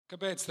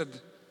Kāpēc tad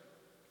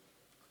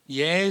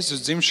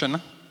Jēzus dzimšana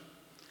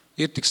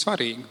ir tik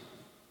svarīga?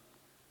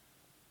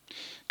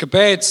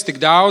 Kāpēc tik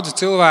daudzi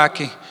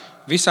cilvēki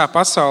visā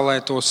pasaulē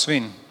to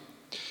svin?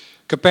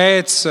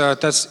 Kāpēc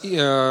tas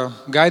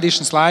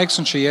gaidīšanas laiks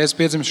un šī Jēzus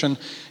piedzimšana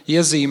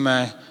iezīmē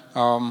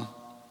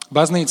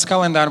baznīcas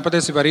kalendāru un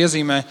patiesībā arī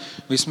iezīmē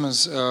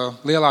vismaz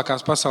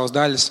lielākās pasaules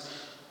daļas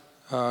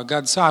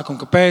gada sākumu?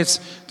 Kāpēc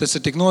tas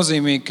ir tik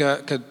nozīmīgi,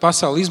 kad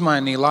pasaule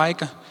izmainīja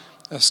laika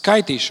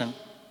skaitīšanu?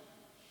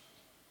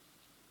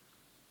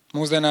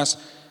 Mūsdienās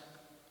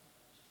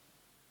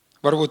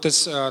varbūt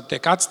tas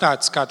tiek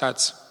atstāts kā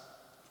tāds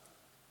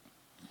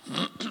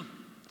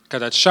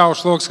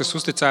šaurs loks, kas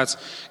uzticēts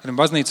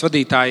baznīcas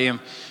vadītājiem,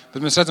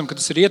 bet mēs redzam, ka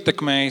tas ir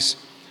ietekmējis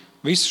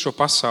visu šo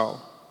pasauli.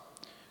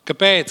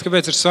 Kāpēc?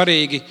 Kāpēc ir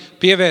svarīgi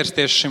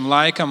pievērsties šim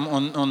laikam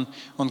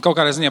un kaut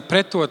kādā ziņā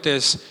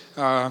pretoties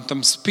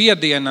tam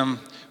spiedienam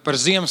par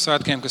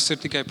Ziemassvētkiem, kas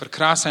ir tikai par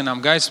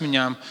krāsainām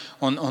gaismiņām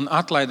un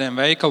atlaidēm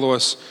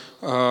veikalos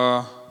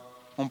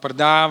un par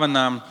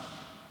dāvanām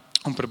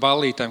un par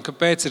ballītēm?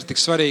 Kāpēc ir tik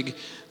svarīgi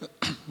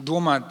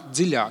domāt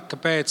dziļāk?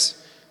 Kāpēc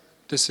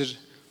tas ir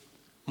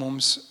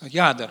mums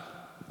jādara?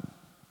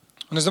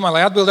 Un es domāju,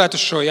 lai atbildētu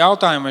uz šo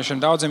jautājumu vai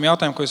šiem daudziem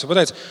jautājumiem, ko es jau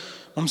pateicu,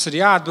 mums ir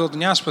jāatbild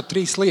un jāsaprot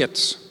 3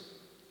 lietas,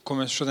 ko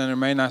mēs šodien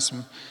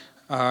mēģināsim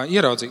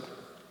ieraudzīt.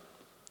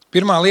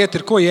 Pirmā lieta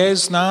ir, ko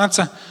Jēzus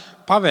nāca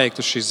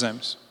paveikt uz šīs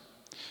zemes.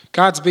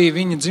 Kāds bija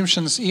viņa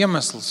dzimšanas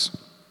iemesls?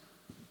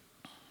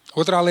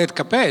 Otrā lieta,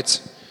 kāpēc?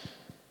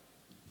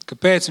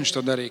 Kāpēc viņš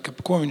to darīja?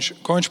 Ko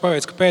viņš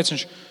paveic? Kāpēc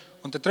viņš?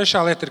 Un tad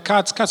trešā lieta ir,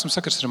 kāds mums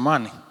sakars ar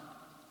mani?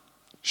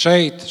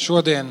 Šeit,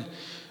 šodien,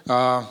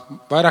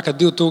 vairāk kā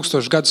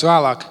 2000 gadus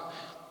vēlāk.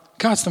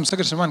 Kāds tam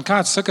sakars ar mani?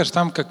 Kāds sakars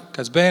tam, ka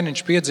kāds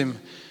bērniņš piedzima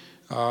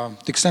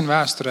tik sen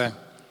vēsturē?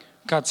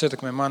 Kāds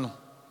ietekmē manu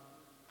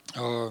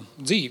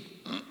dzīvi?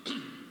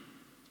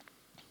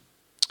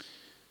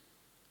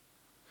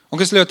 Un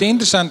kas ļoti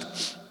interesanti,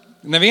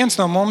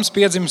 neviens no mums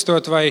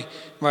piedzimstot vai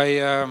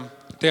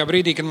tajā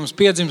brīdī, kad mums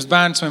piedzimst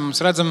bērns, vai mums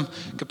redzam,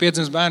 ka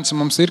piedzimst bērns, un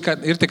mums ir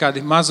te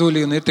kādi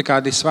mazuļi un ir te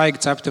kādi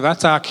svaigi cepti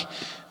vecāki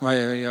vai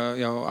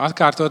jau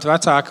atkārtot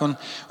vecāki.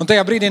 Un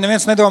tajā brīdī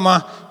neviens nedomā,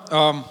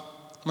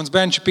 mans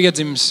bērns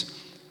piedzims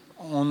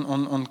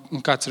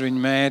un kāds ir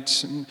viņa mērķis.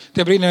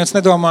 Tajā brīdī neviens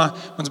nedomā,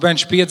 mans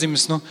bērns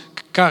piedzims,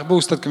 kā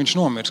būs tad, kad viņš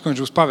nomirs, ko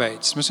viņš būs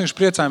paveicis. Mēs vienkārši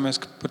priecājamies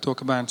par to,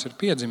 ka bērns ir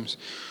piedzimis.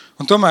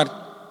 Un tomēr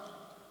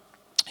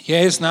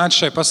Jēzus nāca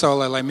šai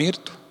pasaulē, lai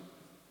mirtu.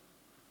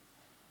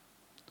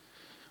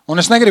 Un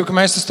es negribu, ka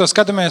mēs uz to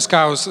skatāmies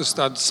kā uz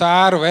tādu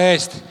sēru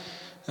vēsti,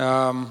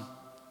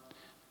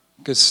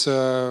 kas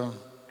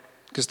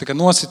tā kā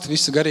nosit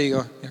visu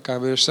garīgo, ja kā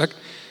bieži saka.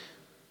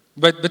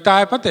 Bet tā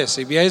ir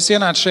patiesība. Jēzus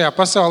ienāca šajā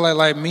pasaulē,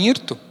 lai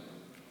mirtu.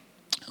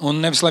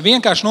 Un nevis, lai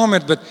vienkārši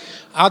nomirtu, bet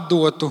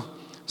atdotu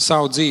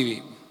savu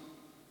dzīvību.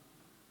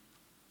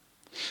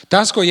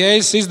 Tas, ko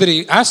Jēzus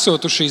izdarīja,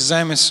 esot uz šīs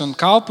zemes un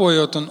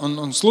kalpojot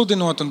un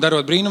sludinot un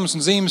darot brīnumus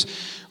un zīmes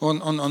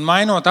un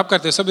mainot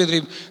apkārtējo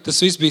sabiedrību,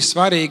 tas viss bija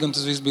svarīgi un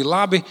tas viss bija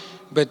labi,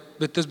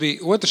 bet tas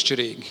bija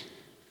otršķirīgi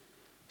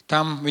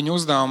tam viņa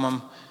uzdevumam,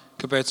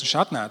 kāpēc viņš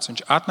atnāca.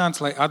 Viņš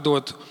atnāca, lai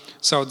atdotu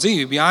savu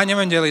dzīvību. Jāņa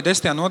evaņģēlija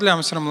 10. nodaļā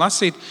mēs varam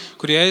lasīt,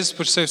 kur Jēzus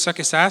par sevi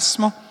saka, es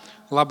esmu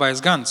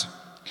labais gans.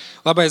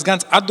 Labais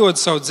gans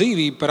atdod savu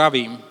dzīvību par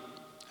avīm.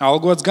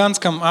 Algots gans,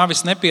 kam avis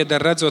nepieder,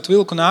 redzot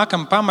vilku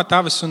nākam, pamat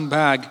avis un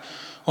bēg.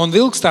 Un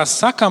vilks tās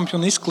sakampj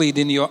un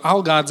izklīdina, jo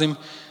algādzim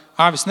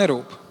avis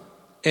nerūp.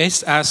 Es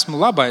esmu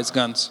labais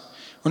gans.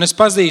 Un es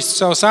pazīstu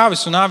savus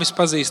avis, un avis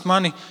pazīst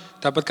mani,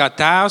 tāpat kā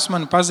tēvs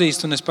mani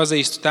pazīst, un es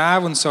pazīstu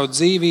tēvu un savu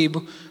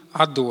dzīvību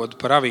atdodu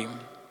par avīm.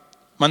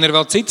 Man ir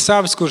vēl citas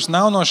avis, kuras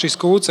nav no šīs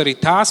kūts, arī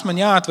tās man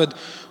jāatved,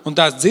 un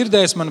tās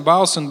dzirdēs manu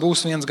balsi, un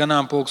būs viens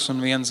ganāmpulks un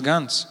viens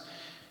gans.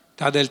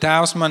 Tādēļ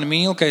tēvs mani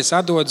mīl, ka es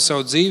atdodu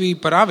savu dzīvību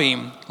par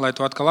avīm, lai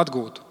to atkal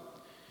atgūtu.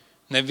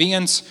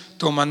 Neviens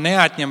to man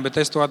neatņem, bet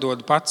es to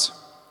atdodu pats.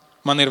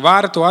 Man ir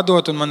vara to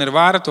atdot, un man ir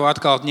vara to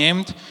atkal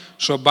ņemt.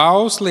 Šo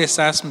bausli es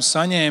esmu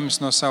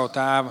saņēmis no savu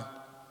tēva.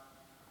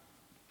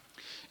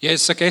 Ja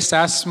es saku, es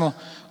esmu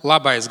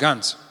labais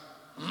gans.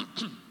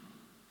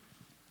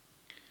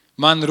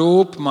 Man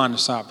rūp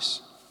manas avis.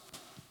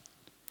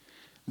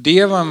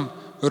 Dievam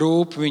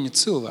rūp viņa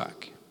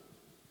cilvēki.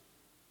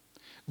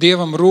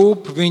 Dievam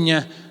rūp viņa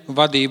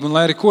vadība, un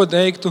lai arī ko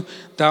teiktu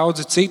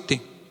daudzi citi.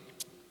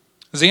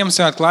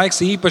 Ziemassvētku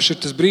laiks īpaši ir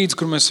tas brīdis,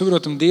 kur mēs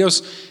saprotam,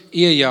 Dievs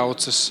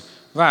iejaucas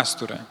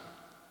vēsturē.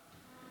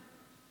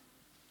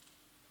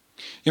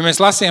 Ja mēs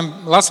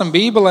lasām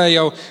Bībelē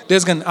jau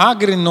diezgan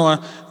agri no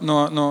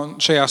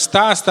šajā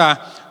stāstā,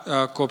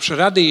 kopš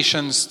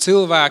radīšanas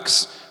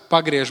cilvēks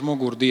pagriež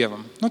muguru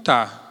Dievam.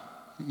 Tā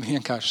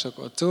vienkārši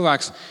sakot,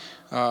 cilvēks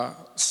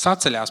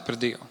saceļās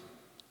pret Dievu.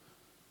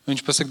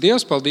 Viņš pasaka,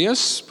 Dievs,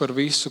 paldies par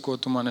visu, ko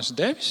tu man esi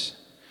devis,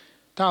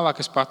 tālāk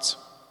es pats.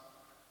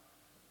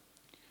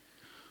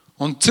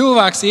 Un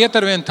cilvēks iet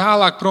arvien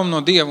tālāk prom no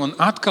Dieva, un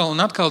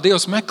atkal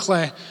Dievs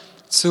meklē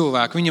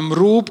cilvēku. Viņam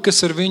rūp,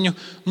 kas ar viņu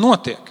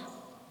notiek.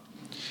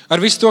 Ar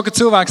visu to, ka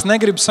cilvēks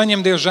negrib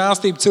saņemt Dieva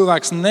žēlstību,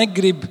 cilvēks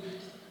negrib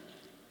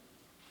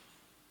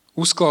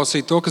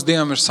uzklausīt to, kas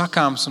Dievam ir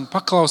sakāms, un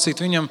paklausīt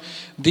viņam.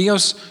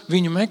 Dievs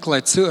viņu meklē,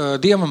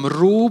 Dievam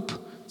rūp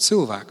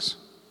cilvēks.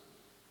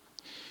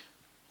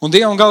 Un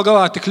Dievam gal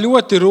galā tik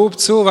ļoti rūp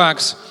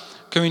cilvēks,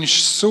 ka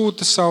viņš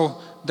sūta savu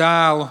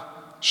dēlu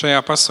šajā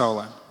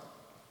pasaulē.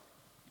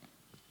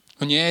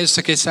 Un Jēzus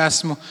saka, es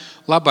esmu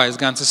labais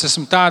gans, es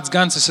esmu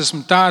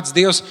tāds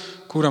Dievs,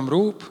 kuram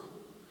rūp.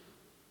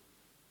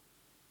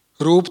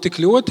 Rūp tik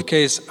ļoti, ka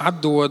es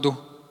atdodu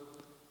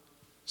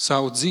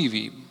savu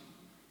dzīvību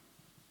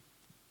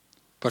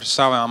par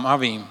savām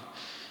avīm.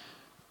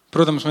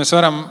 Protams, mēs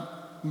varam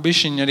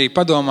bišķiņ arī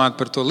padomāt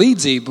par to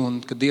līdzību,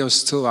 un kad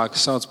Dievs cilvēku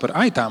sauc par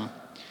aitām.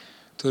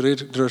 Tur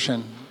ir droši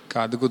vien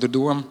kāda gudra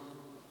doma.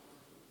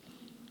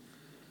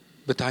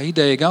 Bet tā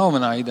ideja,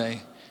 galvenā ideja,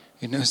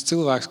 ir nevis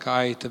cilvēks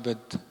kā aita,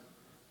 bet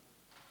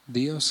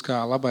Dievs kā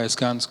labais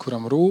gans,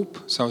 kuram rūp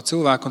savu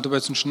cilvēku, un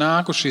tāpēc viņš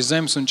nāk uz šīs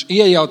zemes, viņš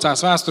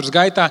iejaucās vēstures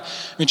gaitā,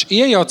 viņš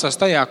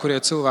iejaucās tajā, kur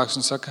ir cilvēks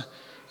un saka,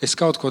 es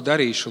kaut ko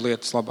darīšu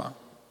lietas labā.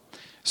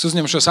 Es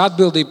uzņemšos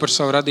atbildību par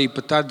savu radību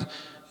pat tad,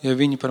 ja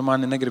viņi par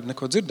mani negrib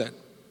neko dzirdēt.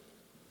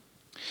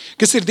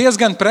 Kas ir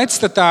diezgan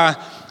pretstatā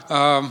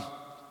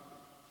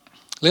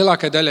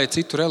lielākai daļai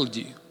citu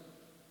reliģiju,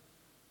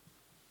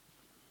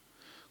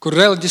 kur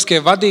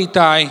reliģiskie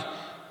vadītāji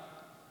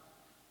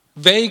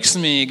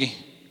veiksmīgi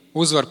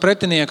uzvar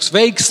pretiniekus,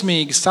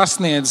 veiksmīgi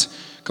sasniedz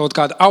kaut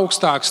kādu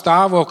augstāku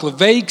stāvokli,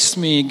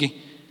 veiksmīgi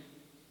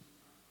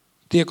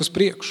tiek uz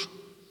priekšu.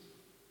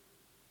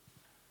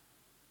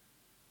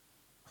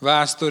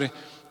 Vēsturi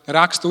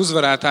raksta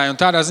uzvarētāji, un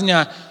tādā ziņā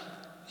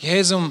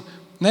Jēzum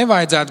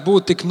nevajadzētu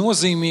būt tik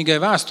nozīmīgai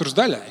vēstures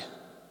daļai.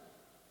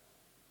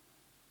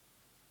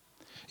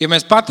 Ja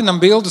mēs patinam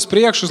bildu uz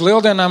priekšu uz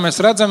lieldienām,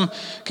 mēs redzam,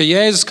 ka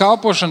Jēzus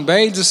kalpošana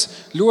beidzas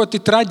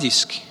ļoti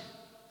traģiski.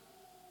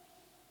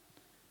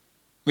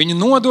 Viņu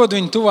nodod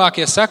viņu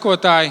tuvākie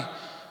sekotāji,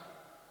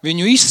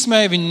 viņu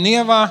izsmēja, viņu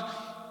nievā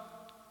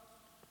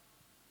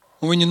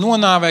un viņu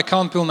nonāvē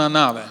kaunpilnā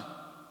nāvē.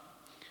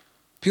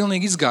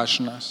 Pilnīgi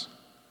izgāšanās.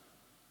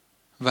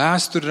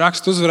 Vēsturi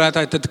raksta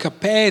uzvarētāji, tad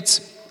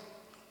kāpēc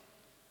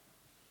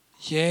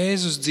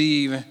Jēzus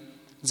dzīve,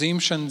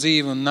 dzimšana,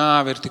 dzīve un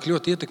nāve ir tik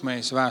ļoti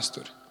ietekmējusi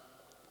vēsturi?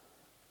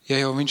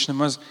 Ja jau viņš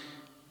nemaz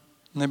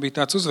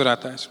nebija tāds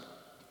uzvarētājs.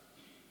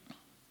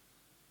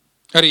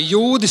 Arī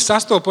jūdi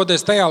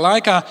sastopoties tajā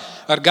laikā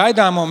ar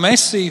gaidāmo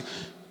Mesiju,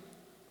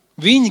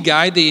 viņi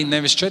gaidīja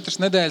nevis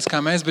 4 nedēļas kā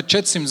mēs, bet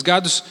 400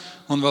 gadus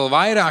un vēl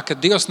vairāk,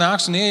 kad Dievs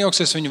nāks un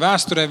iejauksies viņu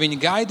vēsturē. Viņi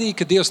gaidīja,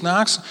 ka Dievs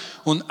nāks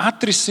un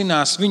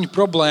atrisinās viņu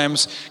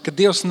problēmas, ka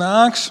Dievs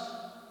nāks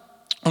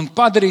un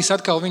padarīs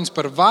atkal viņus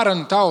par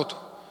varanu tautu,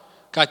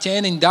 kā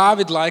ķēniņa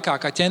Dāvida laikā,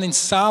 kā ķēniņa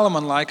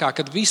Salamana laikā,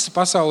 kad visa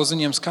pasaule uz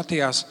viņiem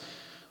skatījās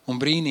un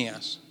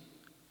brīnījās.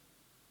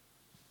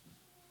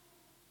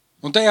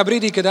 Un tajā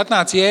brīdī, kad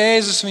atnāca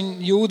Jēzus,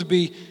 jūdi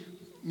bija,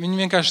 viņi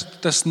vienkārši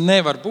tas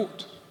nevar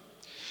būt.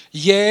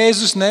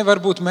 Jēzus nevar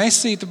būt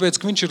Mesija, tāpēc,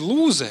 ka viņš ir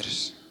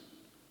lūzeris.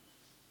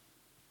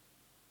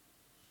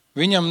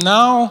 Viņam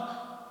nav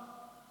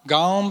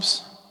galms,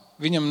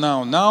 viņam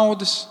nav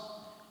naudas.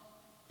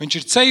 Viņš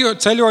ir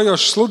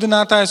ceļojošs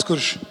sludinātājs,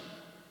 kurš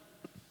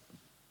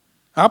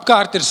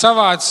apkārt ir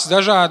savāds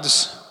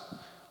dažādas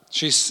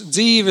šīs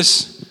dzīves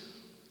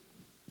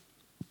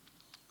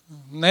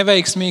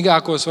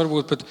neveiksmīgākos,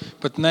 varbūt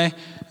pat ne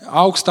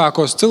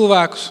augstākos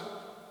cilvēkus.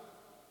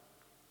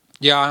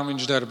 Jā,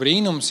 viņš dara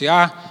brīnums,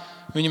 jā,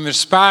 viņam ir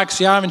spēks,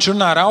 jā, viņš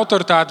runā ar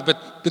autoritāti,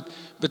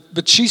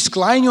 bet šis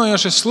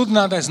klaiņojošais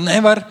sludinātājs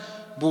nevar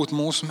būt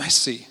mūsu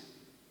Mesija.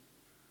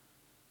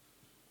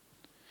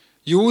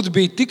 Jūdi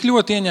bija tik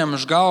ļoti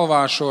ieņēmuši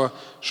galvā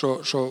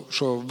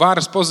šo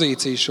varas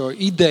pozīciju, šo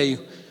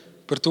ideju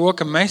par to,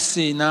 ka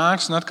Mesija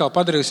nāks un atkal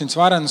padarīs viņus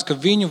varenus, ka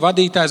viņu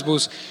vadītājs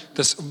būs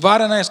tas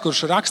varenais,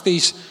 kurš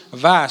rakstīs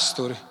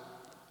vēsturi,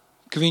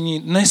 ka viņi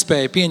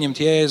nespēja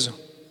pieņemt Jēzu.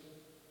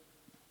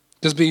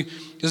 Tas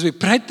bija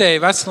pretēji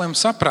veseliem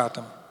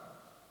saprātam.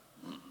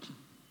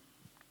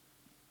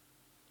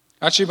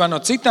 Atšķirībā no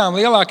citām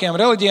lielākajām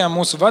reliģijām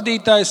mūsu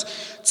vadītājs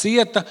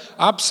cieta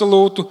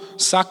absolūtu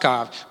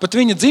sakāvi. Pat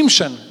viņa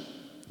dzimšana,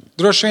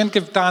 droši vien,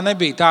 ka tā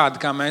nebija tāda,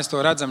 kā mēs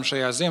to redzam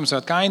šajās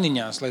Ziemassvētku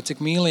ainiņās, lai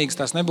cik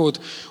mīlīgas tās nebūtu.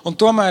 Un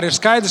tomēr ir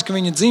skaidrs, ka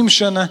viņa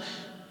dzimšana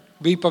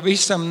bija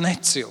pavisam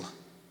necila,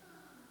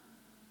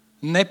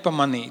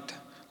 nepamanīta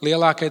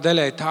lielākajai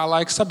daļai tā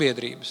laika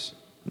sabiedrības.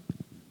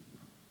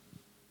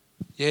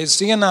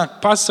 Jēzus ienāk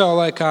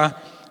pasaulē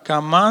kā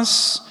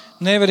mazs,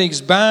 nevarīgs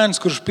bērns,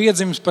 kurš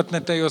piedzimis pat ne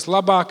tajos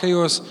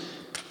labākajos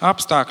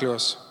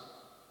apstākļos.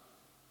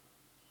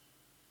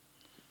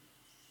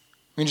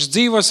 Viņš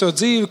dzīvo savu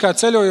dzīvi kā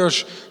ceļojošs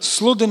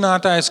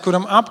sludinātājs,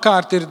 kuram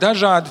apkārt ir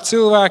dažādi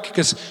cilvēki,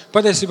 kas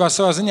patiesībā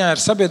savā ziņā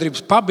ir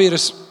sabiedrības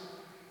pabiras,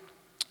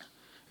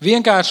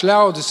 vienkārši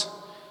ļaudis,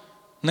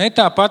 ne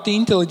tā pati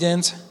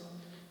inteliģence.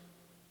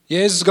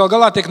 Jēzus gal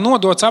galā tiek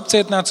nodots,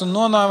 apcietināts un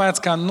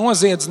nonāvēts kā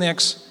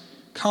noziedznieks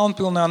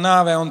kaunpilnā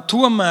nāvē, un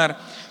tomēr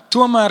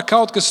tomēr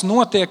kaut kas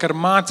notiek ar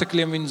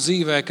mācekļiem viņu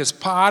dzīvē, kas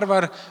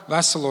pārvar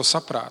veselo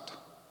saprātu.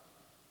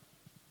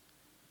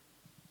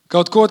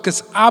 Kaut ko,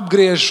 kas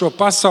apgriež šo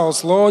pasaules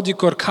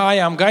loģiku ar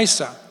kājām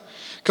gaisā.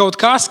 Kaut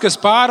kas, kas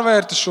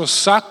pārvērta šo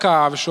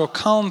sakāvi, šo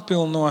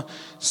kalnpilno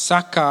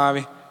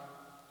sakāvi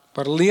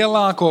par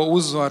lielāko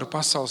uzvaru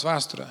pasaules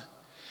vēsturē.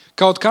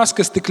 Kaut kas,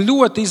 kas tik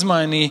ļoti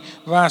izmainīja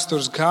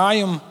vēstures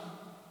gājumu,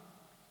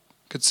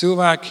 kad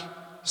cilvēki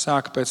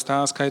sāka pēc tā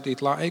skaitīt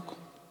laiku.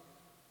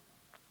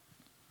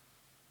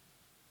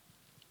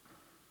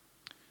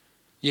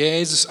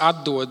 Jēzus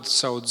atdod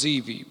savu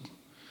dzīvību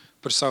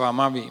par savām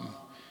avīm.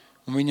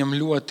 Un viņam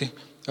ļoti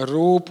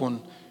rūp, un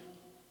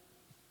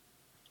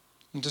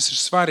tas ir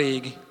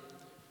svarīgi.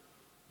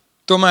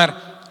 Tomēr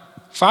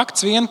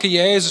fakts vien, ka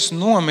Jēzus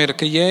nomira,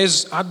 ka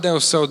Jēzus atdeva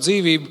savu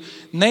dzīvību,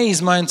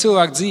 neizmaina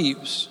cilvēku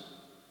dzīves.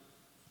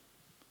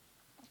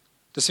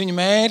 Tas viņa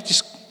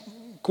mērķis,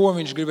 ko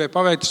viņš gribēja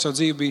paveikt ar savu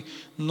dzīvi, bija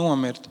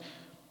nomirt.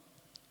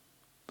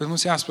 Bet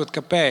mums jāsaprot,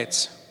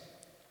 kāpēc.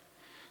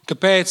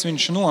 Kāpēc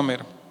viņš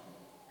nomira?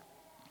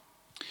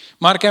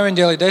 Marka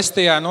evaņģēlija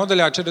 10.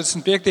 nodaļā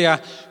 45.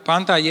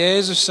 pantā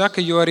Jēzus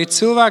saka, jo arī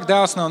cilvēka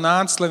dēls nav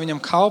nācis, lai viņam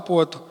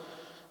kalpotu,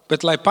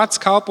 bet lai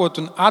pats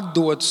kalpotu un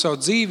atdotu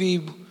savu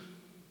dzīvību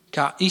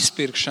kā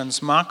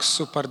izpirkšanas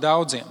maksu par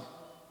daudziem.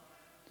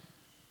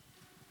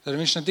 Tad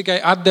viņš ne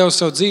tikai atdeva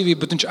savu dzīvību,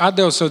 bet viņš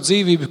atdeva savu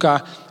dzīvību kā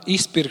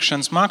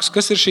izpirkšanas maksu.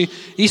 Kas ir šī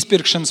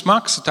izpirkšanas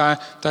maksa? Tā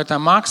ir tā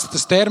maksa,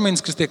 tas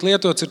termins, kas tiek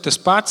lietots, ir tas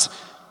pats,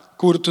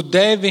 kuru tu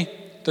devi,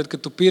 tad,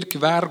 kad tu pirki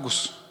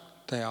vergus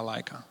tajā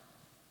laikā.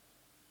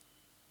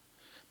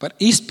 Par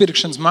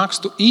izpirkšanas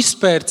maksu tu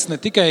izpērc ne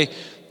tikai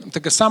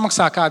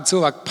samaksā kādu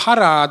cilvēku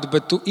parādu,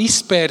 bet tu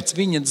izpērc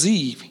viņa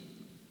dzīvi.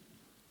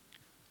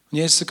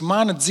 Un, ja es saku,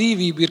 mana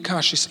dzīvība ir kā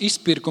šis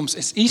izpirkums,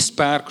 es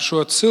izpērku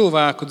šo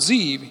cilvēku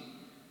dzīvi.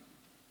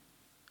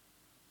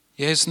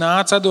 Ja es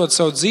nācu atdot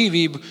savu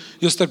dzīvību,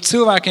 jo starp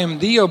cilvēkiem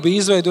Dievu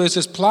bija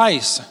izveidojusies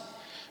plaisa.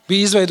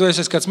 Bija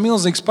izveidojusies kāds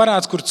milzīgs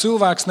parāds, kur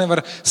cilvēks nevar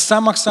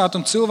samaksāt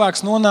un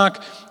cilvēks nonāk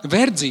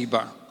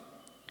verdzībā.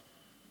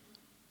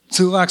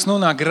 Cilvēks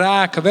nonāk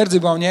grēka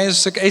verdzībā, un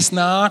Jēzus saka, es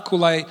nāku,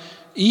 lai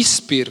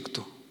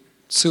izpirktu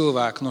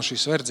cilvēku no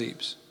šīs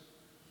verdzības.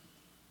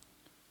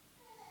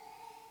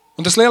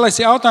 Un tas lielais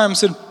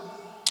jautājums ir,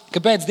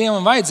 kāpēc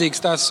Dievam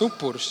vajadzīgs tās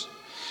upuris?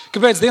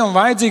 Kāpēc Dievam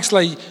vajadzīgs,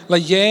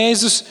 lai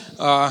Jēzus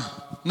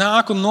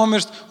nāk un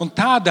nomirst un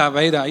tādā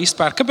veidā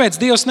izpērk? Kāpēc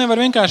Dievs nevar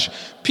vienkārši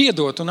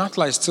piedot un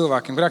atlaist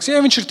cilvēkiem grēkus?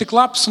 Ja viņš ir tik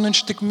labs un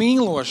viņš ir tik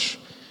mīlošs,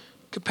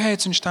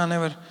 kāpēc viņš tā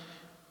nevar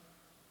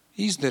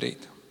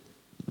izdarīt?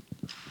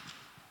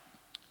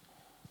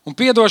 Un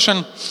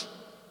piedošana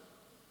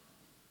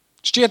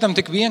šķietam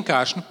tik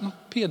vienkārši.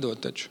 Piedod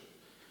taču.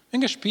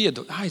 Vienkārši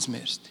piedod,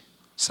 aizmirsti.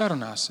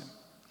 Sarunāsim.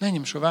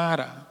 Neņem šo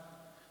vērā.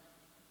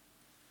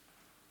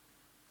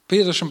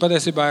 Piedošana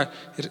patiesībā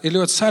ir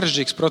ļoti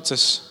sarežģīts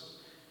process.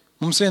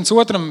 Mums viens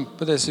otram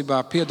patiesībā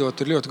piedot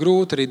ir ļoti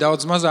grūti, arī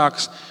daudz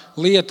mazākas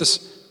lietas,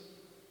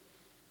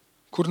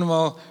 kur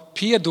vēl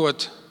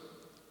piedot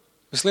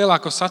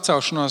vislielāko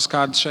sacaušanos,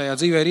 kāda šajā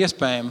dzīvē ir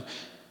iespējama,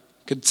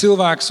 kad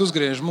cilvēks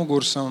uzgriež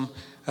muguru savam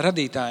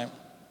radītājiem.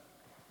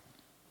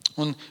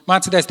 Un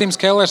mācītājs Tims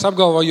Kellers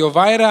apgalvo, jo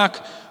vairāk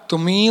tu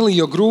mīli,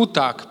 jo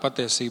grūtāk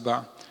patiesībā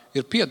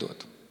ir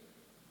piedot.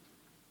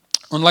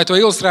 Un, lai to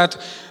ilustrētu,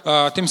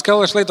 Tims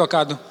Kellers lieto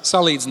kādu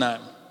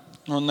salīdzinājumu.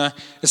 Un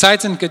es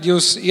aicinu, kad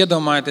jūs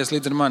iedomājaties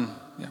līdz ar mani.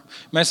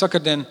 Mēs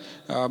vakardien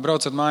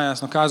braucot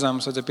mājās no Kāzām,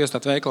 mums vajadzēja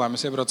piestāt veikalā,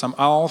 mēs iebraucām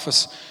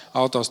Alfas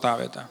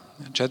autostāvvietā.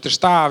 4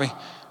 stāvi,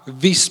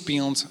 viss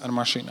pilns ar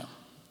mašīnām.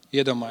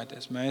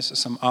 Iedomājieties, mēs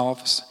esam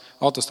Alfas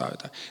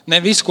autostāvvietā.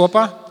 Ne visi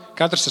kopā,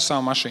 katrs ar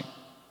savu mašīnu.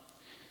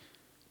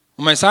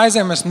 Un mēs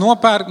aizējam, mēs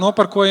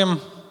noparkojam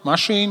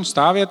mašīnu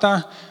stāvvietā,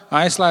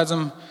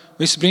 aizslēdzam,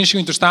 visi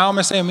brīnišķīgi tur stāv,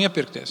 mēs ejam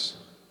iepirkties.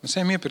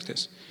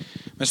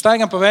 Mēs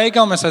staigam pa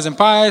veikalu, mēs aizējam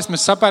paēst,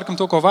 mēs sapērkam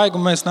to, ko vajag,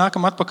 un mēs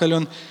nākam atpakaļ.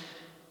 Un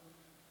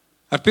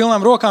ar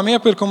pilnām rokām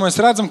iepirkumu mēs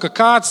redzam, ka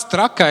kāds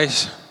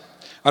trakais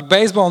ar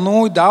beisbola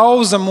nūju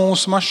dauza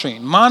mūsu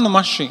mašīnu, manu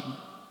mašīnu.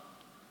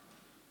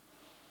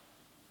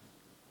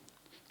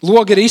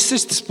 Logi ir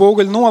izsisti,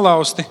 spoguļi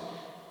nolausti,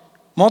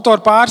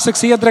 motora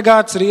pārseks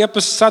iedragāts,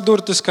 riepas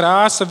sadurtas,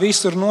 krāsa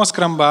visur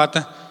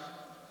noskrambāta.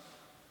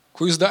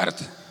 Ko jūs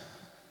darat?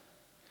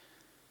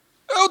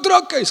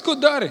 Trakais, ko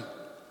dari?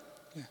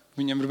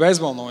 Viņam ir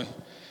beisbola nūja.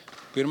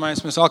 Pirmais,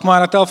 mēs valkam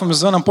ārā telefonu,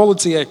 mēs zvanām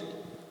policijai.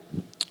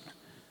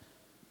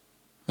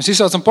 Mēs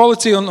izsaucam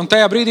policiju, un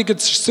tajā brīdī, kad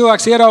šis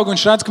cilvēks ierauga,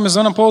 viņš redz, ka mēs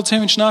zvanām policijai,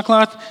 viņš nāk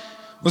klāt.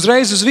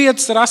 Uzreiz uz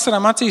vietas ar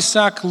asarām acīs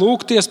sāk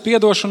lūgties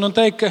piedošanu un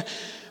teikt, ka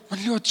man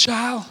ļoti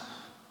žēl.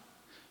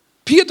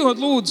 Piedod,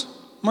 lūdzu.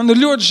 Man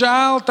ir ļoti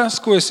žēl tas,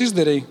 ko es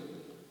izdarīju.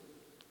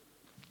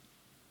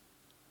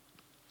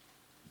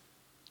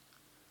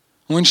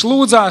 Un viņš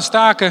lūdzās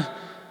tā,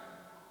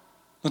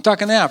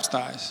 ka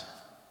neapstājas.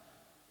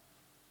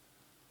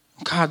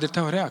 Un kāda ir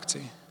tava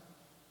reakcija?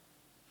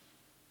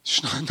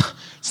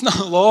 Tas nav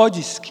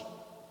loģiski.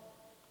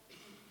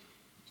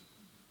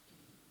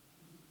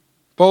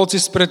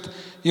 Policists pret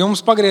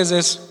jums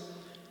pagriezies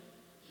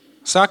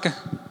saka,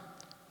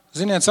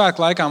 ziniet,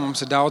 svētku laikā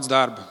mums ir daudz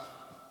darba.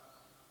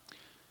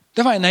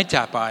 Davai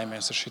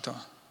neķēpājamies ar šito.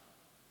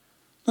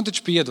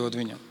 Taču piedod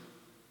viņam.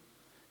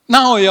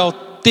 Nav jau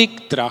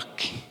tik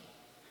traki.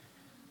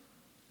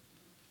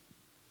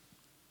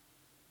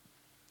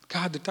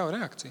 Kāda ir tava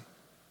reakcija?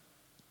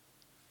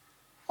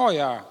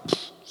 Jā,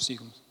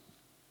 sīkums.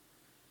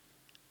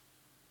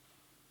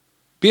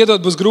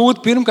 Piedot būs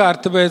grūti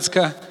pirmkārt, tāpēc,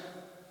 ka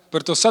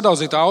par to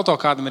sadauzīto auto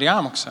kādam ir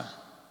jāmaksā.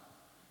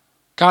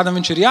 Kādam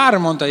viņš ir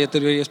jāremontē, ja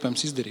tur ir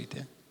iespējams izdarīt.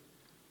 Ja?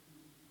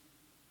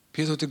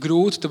 Piedot ir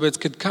grūti, tāpēc,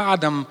 ka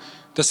kādam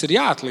tas ir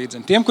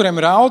jāatlīdzina. Tiem, kuriem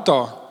ir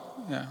auto,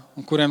 ja,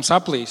 un kuriem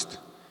saplīst,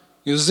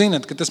 jūs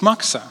zinat, ka tas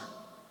maksā.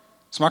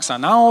 Tas maksā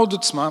naudu,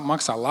 tas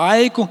maksā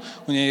laiku,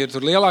 un ja ir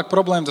tur lielāka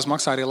problēma, tas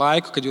maksā arī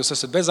laiku, kad jūs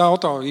esat bez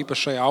auto,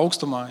 īpaši šajā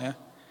augstumā. Ja?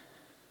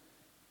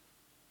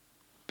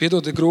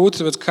 Piedot ir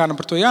grūti, tāpēc, ka kādam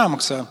par to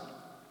jāmaksā.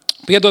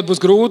 Piedot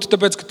būs grūti,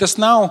 tāpēc, ka tas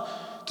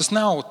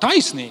nav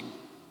taisnīgi.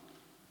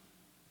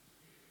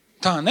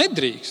 Tā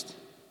nedrīkst.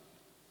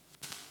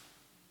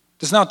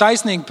 Tas nav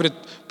taisnīgi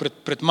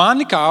pret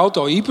mani kā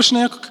auto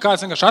īpašnieku, ka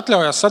kāds vienkārši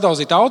atļaujās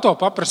sadauzīt auto,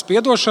 paprast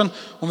piedošanu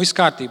un viss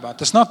kārtībā.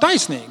 Tas nav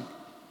taisnīgi.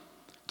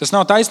 Tas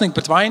nav taisnīgi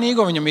pret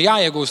vainīgo, viņam ir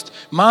jāiegūst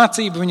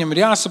mācība, viņam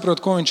ir jāsaprot,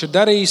 ko viņš ir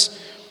darījis.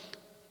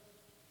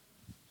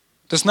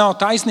 Tas nav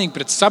taisnīgi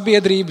pret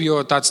sabiedrību,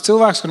 jo tāds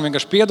cilvēks, kur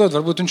vienkārši piedod,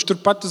 varbūt viņš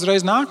turpat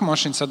uzreiz nākamā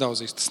mašīnu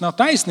sadauzīs. Tas nav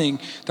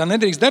taisnīgi, tā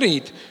nedrīkst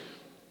darīt.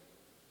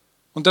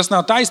 Un tas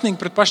nav taisnīgi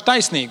pret pašu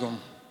taisnīgumu.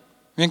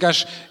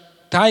 Vienkārši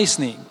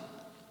taisnīgi.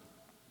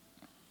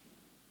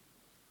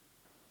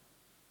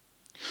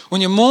 Un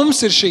ja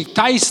mums ir šī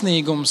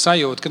taisnīguma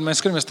sajūta, kad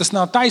mēs skatāmies, tas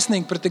nav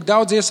taisnīgi pret tik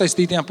daudz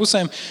iesaistītajām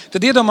pusēm,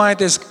 tad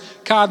iedomājieties,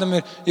 kādam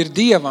ir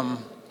Dievam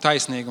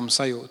taisnīguma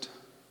sajūta.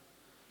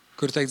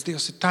 Kur teikts,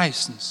 Dievs ir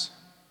taisns.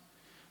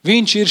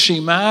 Viņš ir šī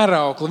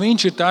mēraukla,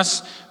 viņš ir tas,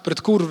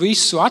 pret kuru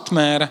visu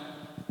atmēra.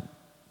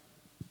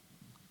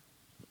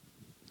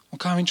 Un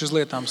kā viņš uz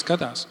lietām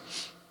skatās?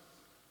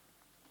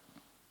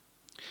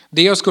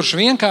 Dievs, kurš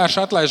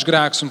vienkārši atlaiž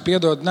grēkus un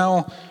piedod,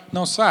 nav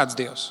svēts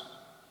Dievs.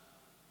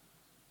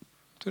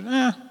 Tur,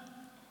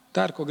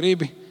 dari, ko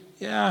gribi,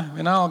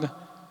 vienalga.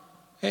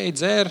 Ej,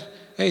 dzer,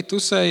 ej,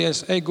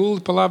 tusējies, ej,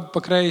 guldi pa labi,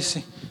 pa kreisi,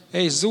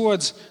 ej,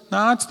 zodz,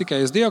 nāc tikai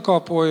uz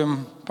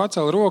dievkalpojumu,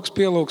 pacel rokas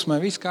pielūgsmē,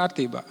 viss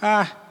kārtībā.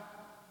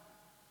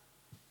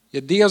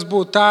 Ja Dievs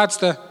būtu tāds,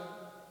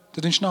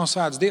 tad viņš nav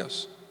svēts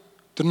Dievs.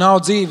 Tur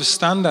nav dzīves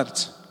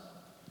standarts.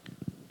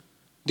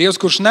 Dievs,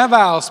 kurš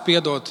nevēlas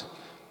piedot,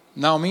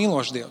 nav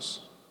mīlošs Dievs.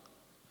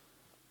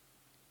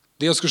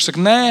 Dievs, kurš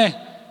saka, nē,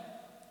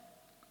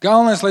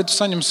 galvenais, lai tu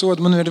saņem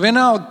sodu, man ir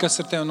vienalga, kas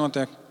ar tevi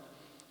notiek.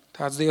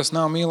 Tāds Dievs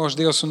nav mīlošs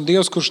Dievs, un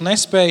Dievs, kurš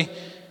nespēj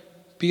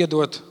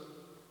piedot,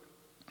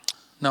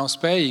 nav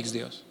spējīgs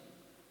Dievs.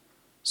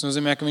 Tas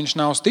nozīmē, ka viņš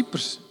nav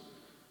stiprs.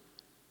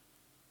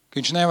 Ka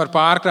viņš nevar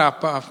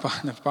pārkāpt,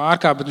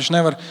 bet viņš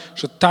nevar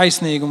šo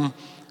taisnīgumu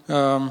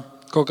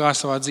kaut kā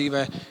savā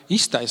dzīvē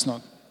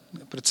iztaisnot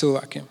pret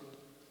cilvēkiem.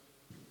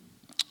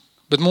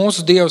 Bet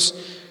mūsu Dievs,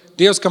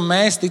 kam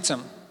mēs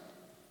ticam,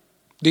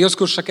 Dievs,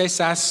 kurš saka, es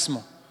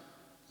esmu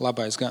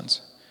labais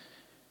gans,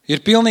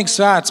 ir pilnīgi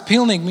svēts,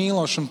 pilnīgi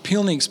mīlošs un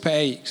pilnīgi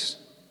spējīgs.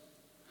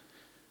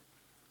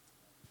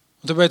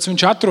 Un tāpēc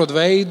viņš atrod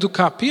veidu,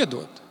 kā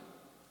piedot.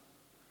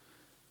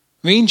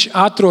 Viņš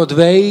atrod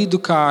veidu,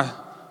 kā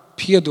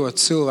piedot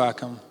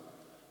cilvēkam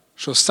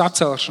šo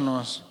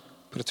sacelšanos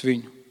pret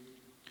viņu.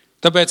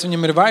 Tāpēc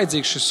viņam ir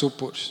vajadzīgs šis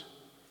upuris.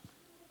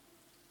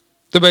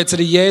 Tāpēc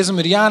arī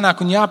Jēzum ir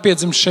jānāk un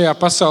jāpiedzimst šajā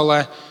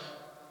pasaulē,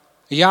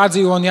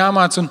 jādzīvo un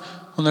jāmāc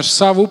un ar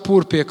savu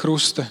upuri pie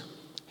krusta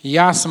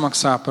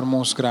jāsamaksā par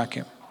mūsu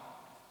grēkiem.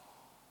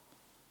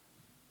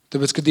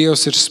 Tāpēc, ka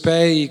Dievs ir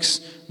spējīgs,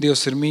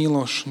 Dievs ir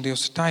mīlošs un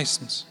Dievs ir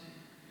taisns.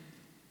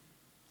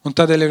 Un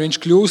tādēļ viņš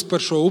kļūst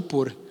par šo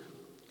upuri,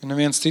 ja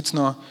neviens cits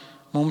no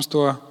mums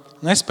to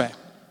nespēja.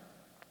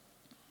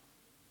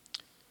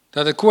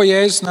 Tātad, ko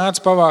Jēzus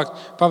nāca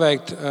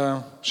paveikt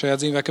šajā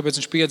dzīvē,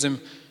 kāpēc viņš piedzima,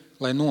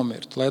 lai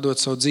nomirtu, lai dod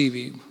savu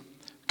dzīvību?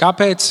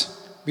 Kāpēc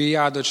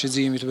bija jādod šī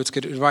dzīvība? Tāpēc,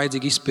 ka ir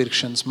vajadzīga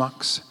izpirkšanas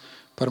maksa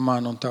par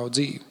manu un tavu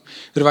dzīvi.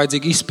 Ir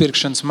vajadzīga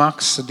izpirkšanas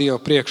maksa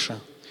Dieva priekšā.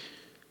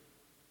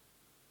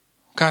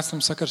 Kāds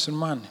tam sakars ar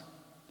mani?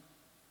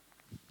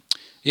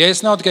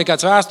 Jēzus nav tikai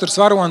kāds vēstures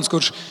varonis,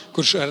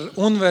 kurš ar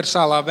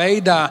universālā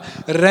veidā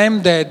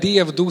remdē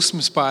Dieva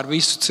dusmas pār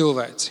visu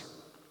cilvēci.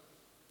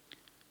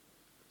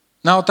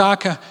 Nav tā,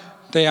 ka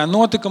tajā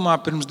notikumā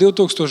pirms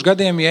 2000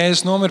 gadiem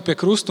Jēzus nomira pie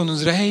krusta un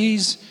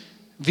uzreiz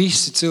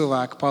visi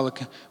cilvēki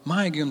palika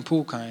maigi un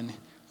pūkaini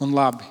un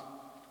labi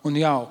un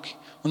jauki.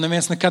 Un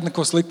neviens nekad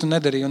neko sliktu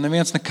nedarīja, un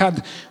neviens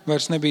nekad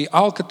vairs nebija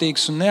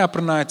alkatīgs un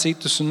neaprunāja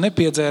citus un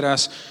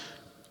nepiedzērās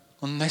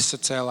un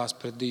nesacēlās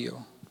pret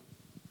Dievu.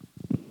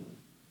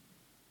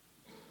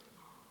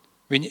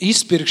 Viņa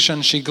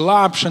izpirkšana, šī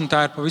glābšana,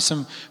 tā ir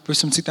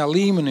pavisam citā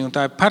līmenī, un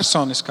tā ir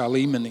personiskā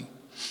līmenī.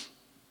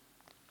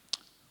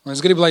 Un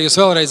es gribu, lai jūs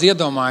vēlreiz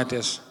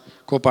iedomājaties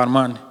kopā ar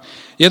mani.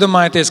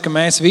 Iedomājieties, ka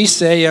mēs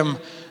visi ejam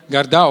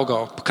gar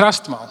Daugavu, pa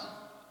krastmalu.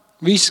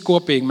 Visi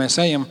kopīgi mēs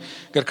ejam.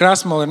 Gar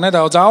krāsmolu ir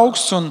nedaudz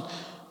augsts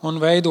un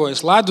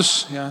veidojas ledus.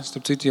 Jā,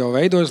 starp citu jau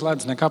veidojas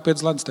ledus, ne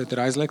kāpēc ledus, tad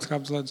ir aizliegts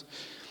kāpēc ledus.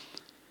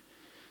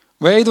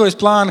 Veidojas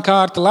plāna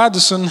kārta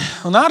ledus,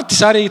 un Artis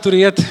arī tur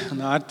iet.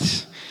 Un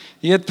Artis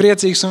iet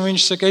priecīgs, un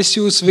viņš saka, es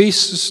jūs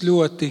visus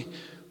ļoti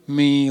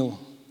mīlu.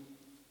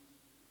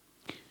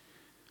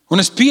 Un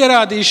es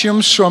pierādīšu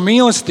jums šo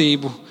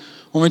mīlestību.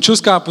 Un viņš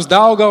uzkāp uz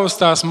Daugavas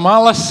tās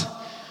malas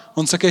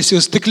un saka, es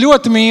jūs tik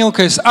ļoti mīlu,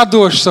 ka es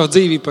atdošu savu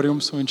dzīvību par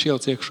jums. Un viņš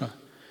ielic iekšā.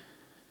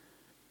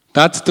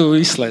 Tāds tu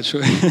izslēdz šo.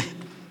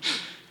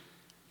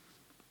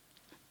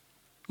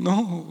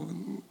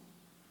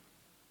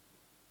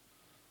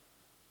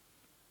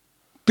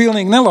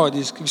 Pilnīgi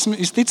neloģiski.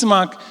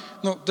 Visticamāk,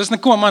 tas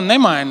neko man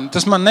nemaina.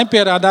 Tas man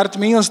nepierāda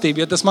Arta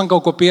mīlestību. Ja tas man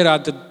kaut ko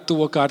pierāda, tad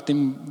to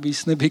kārtim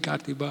viss nebija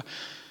kārtībā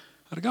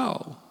ar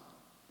galvu.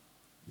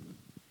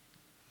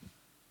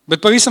 Bet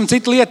pavisam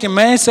cita lieta, ja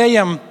mēs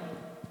ejam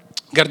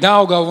gar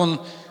Daugavu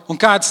un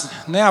kāds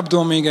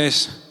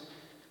neapdomīgais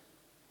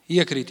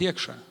iekrīt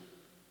iekšā.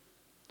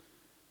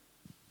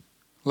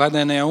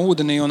 Ledenajā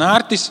ūdenī un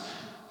Artis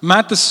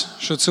metas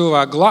šo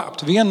cilvēku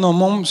glābt vienu no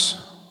mums,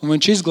 un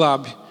viņš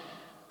izglābi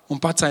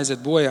un pats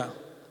aiziet bojā.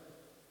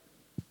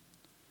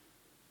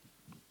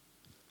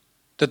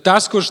 Tad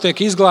tas, kurš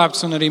tiek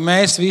izglābts, un arī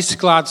mēs visi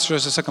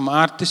klātesošie sakam,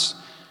 Artis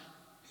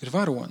ir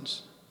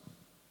varonis.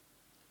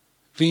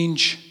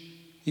 Viņš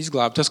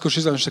izglāba. Tas, kurš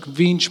izglāba, viņš saka,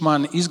 viņš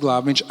mani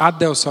izglāba, viņš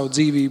atdeva savu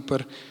dzīvību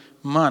par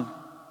mani.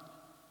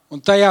 Un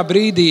tajā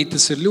brīdī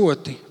tas ir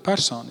ļoti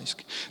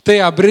personiski.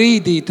 Tajā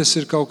brīdī tas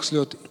ir kaut kas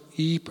ļoti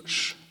īpašs.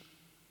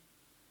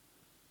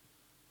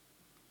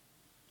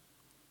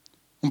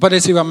 Un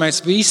patiesībā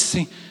mēs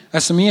visi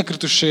esam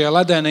iekrituši šajā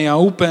ledenajā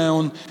upē,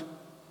 un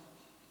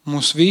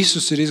mūs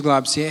visus ir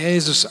izglābis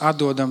Jēzus,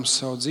 atdodams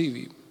savu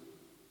dzīvību.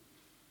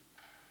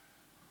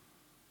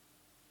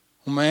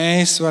 Un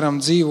mēs varam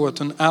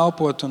dzīvot un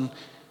elpot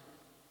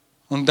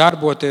un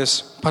darboties,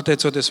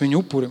 pateicoties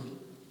viņu upurim.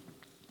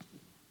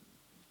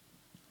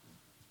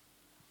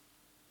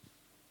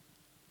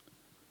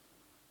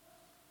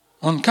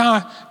 Un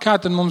kā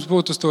tad mums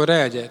būtu uz to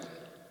reaģēt?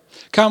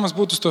 Kā mums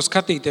būtu uz to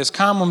skatīties?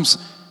 Kā mums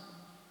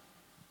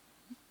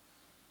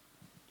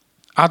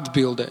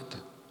atbildēt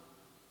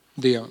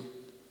Dievam?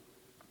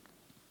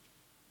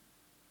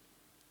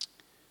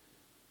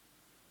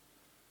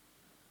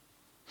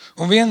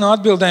 Un viena no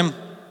atbildēm,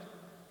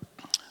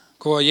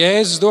 ko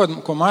Jēzus dod,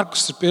 ko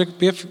Markus ir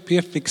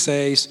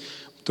piefiksējis,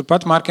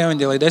 turpat Marka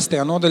evaņģēlija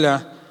 10. nodaļā,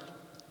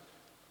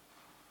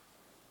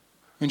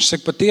 viņš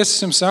saka, patiesi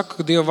es jums saku,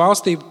 ka Dieva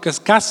valstība,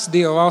 kas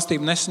Dieva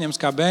valstību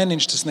nesaņems kā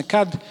bērniņš, tas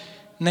nekad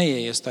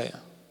neieies tajā.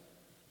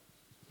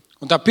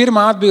 Un tā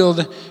pirmā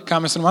atbilde, kā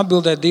mēs varam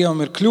atbildēt Dievam,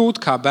 ir kļūt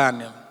kā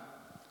bērniem.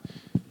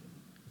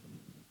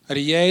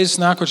 Arī Jēzus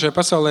nākot šajā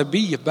pasaulē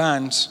bija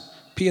bērns,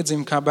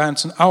 piedzima kā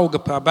bērns un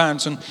auga kā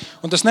bērns.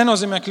 Un tas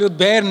nenozīmē kļūt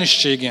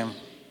bērnišķīgiem.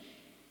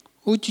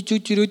 Uķi,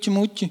 ķuķi, ruķi,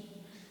 muķi.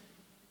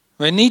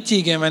 Vai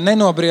niķīgiem, vai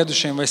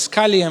nenobriedušiem, vai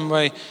skaļiem,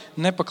 vai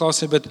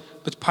nepaklausiem,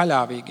 bet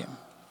paļāvīgiem.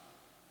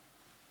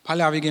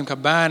 Paļāvīgiem kā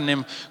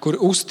bērniem, kuri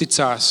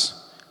uzticās.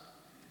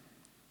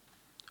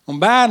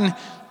 Un bērni,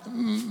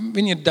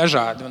 viņi ir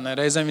dažādi.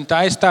 Reizēm viņi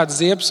taisa tādas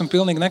ziepes un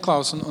pilnīgi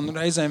neklausa. Un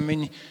reizēm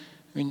viņi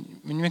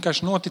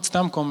vienkārši notic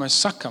tam, ko mēs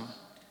sakam.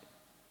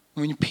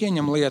 Viņi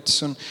pieņem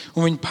lietas un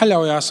viņi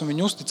paļaujās un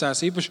viņi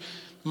uzticās. Īpaši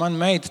man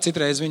meita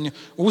citreiz viņu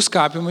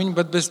uzkāpja un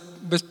viņa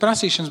bez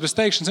prasīšanas, bez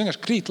teikšanas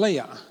vienkārši krīt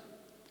lejā.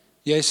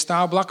 Ja es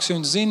stāvu blakus, jo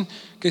viņa zina,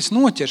 ka es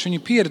noķeršu,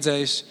 viņa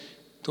pieredzējusi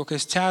to, ka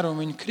es ķēru un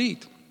viņa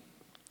krīt.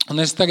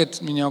 Un es tagad,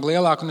 viņa aug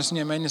lielāka, un es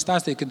viņai mēģinu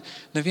stāstīt,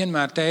 ka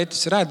nevienmēr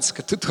tētis redz,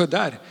 ka tu to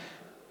dari.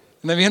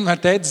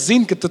 Nevienmēr tētis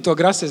zina, ka tu to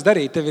grasies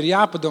darīt. Tev ir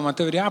jāpadomā,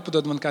 tev ir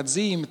jāpadod man kāda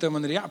zīme, tev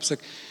man ir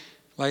jāpasaka,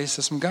 lai es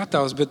esmu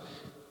gatavs,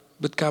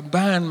 bet kā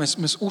bērni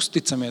mēs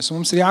uzticamies.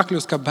 Un mums ir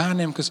jākļūst kā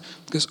bērniem,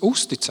 kas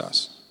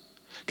uzticās,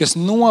 kas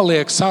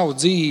noliek savu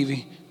dzīvi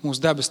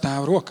mūsu debes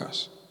Tēva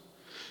rokās,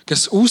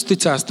 kas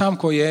uzticās tam,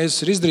 ko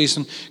Jēzus ir izdarījis.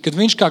 Un kad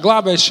viņš kā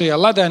glābējs šajā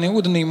ledainī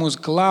ūdenī mūs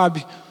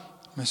glābi,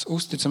 mēs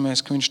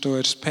uzticamies, ka viņš to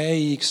ir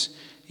spējīgs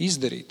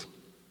izdarīt.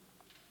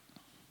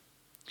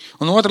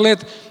 Un otra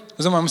lieta,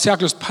 es domāju, mums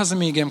jākļūst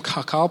pazemīgiem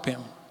kā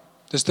kalpiem.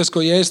 Tas tas,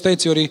 ko Jēzus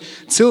teica, jo arī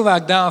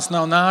cilvēka dēls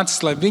nav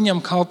nācis, lai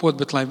viņam kalpot,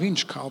 bet lai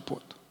viņš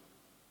kalpot.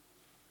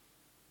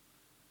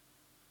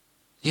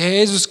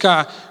 Jēzus kā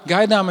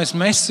gaidāmais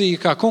Mesija,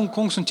 kā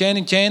kungs un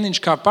ķēniņš,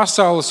 kā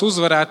pasaules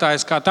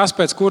uzvarētājs, kā tas,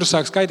 pēc kura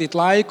sāk skaitīt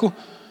laiku,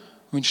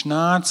 viņš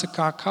nāca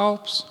kā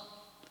kalps,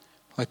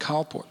 lai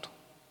kalpotu.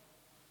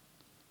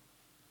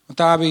 Un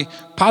tā bija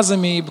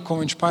pazemība, ko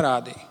viņš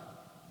parādīja.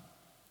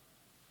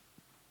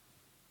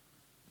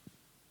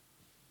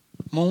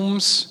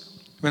 Mums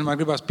vienmēr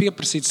gribās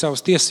pieprasīt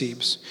savas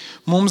tiesības.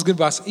 Mums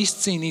gribās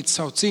izcīnīt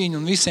savu cīņu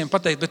un visiem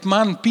pateikt, bet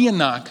man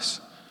pienākas.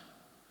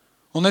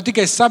 Un ne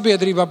tikai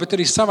sabiedrībā, bet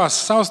arī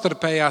savās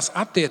savstarpējās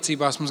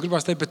attiecībās mums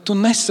gribās teikt, bet tu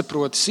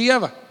nesaproti,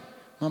 sieva,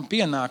 man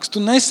pienāks. Tu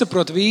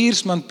nesaproti,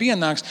 vīrs, man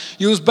pienāks.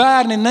 Jūs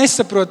bērni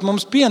nesaprot,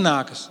 mums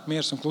pienākas.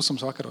 Miers un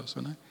klusums vakaros,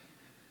 vai ne?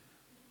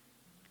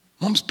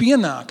 Mums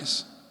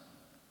pienākas.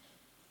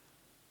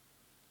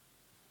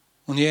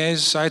 Un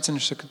Jēzus aicina,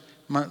 viņš saka,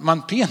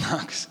 man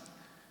pienākas.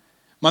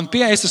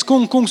 Es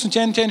esmu kungs un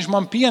ķēniņš,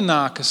 man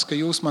pienākas, ka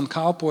jūs man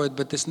kalpojat,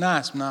 bet es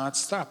neesmu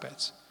nācis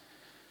tāpēc.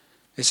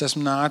 Es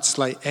esmu nācis,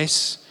 lai es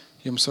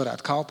jums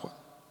varētu kalpot.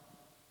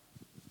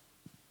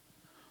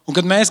 Un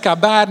kad mēs kā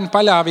bērni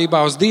paļāvībā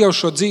uz Dievu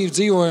šo dzīvi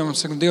dzīvojam un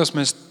sakam, Dievs,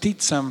 mēs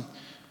ticam,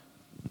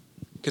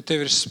 ka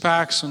Tev ir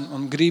spēks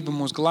un griba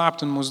mūs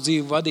glābt un mūsu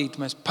dzīvi vadīt,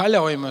 mēs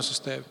paļaujamies uz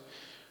Tevi.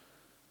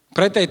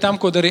 Pretēji tam,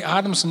 ko darīja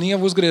Ādams un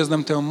Ieva,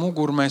 uzgriezdam Tev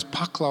muguru, mēs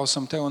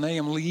paklausam Tev un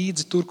ejam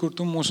līdzi tur, kur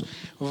Tu mūs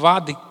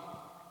vadi.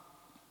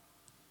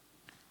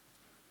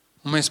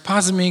 Un mēs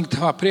pazemīgi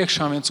Tavā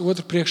priekšā, viens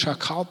otru priekšā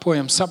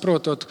kalpojam,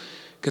 saprotot,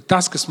 ka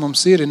tas, kas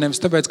mums ir nevis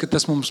tāpēc, ka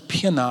tas mums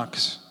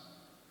pienākas,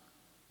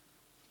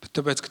 bet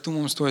tāpēc, ka Tu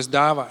mums to esi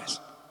dāvājis.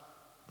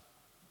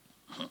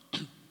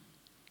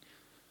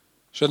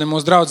 Šodien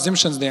mūsu draudzes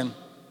dzimšanas diena.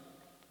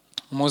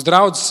 Mūsu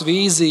draudzes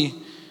vīzija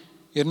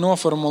ir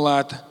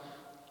noformulēta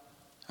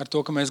ar to,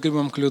 ka mēs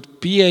gribam kļūt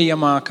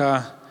pieejamākā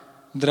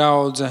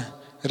draudze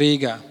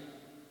Rīgā.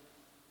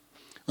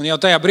 Un jau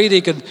tajā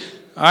brīdī, kad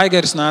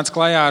Aigaris nāca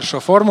klajā ar šo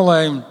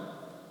formulējumu,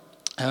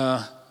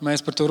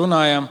 mēs par to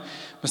runājām,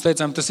 mēs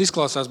teicām, tas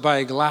izklausās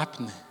baigi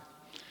lepni.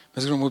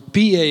 Mēs gribam būt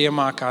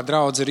pieejamākā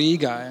draudze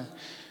Rīgā. Ja?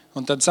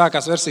 Un tad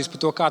sākās versijas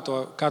par to,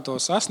 kā to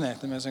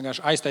sasniegt. Mēs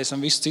vienkārši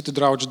aiztaisam visu citu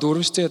draudžu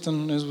durvis ciet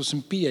un mēs būsim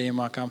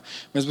pieejamākām.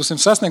 Mēs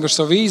būsim sasnieguši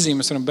savu vīziju,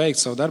 mēs varam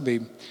beigt savu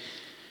darbību.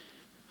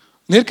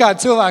 Un ir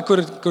kādi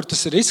cilvēki, kur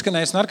tas ir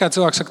izskanējis, un ar kādi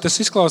cilvēki saka,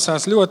 tas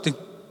izklausās ļoti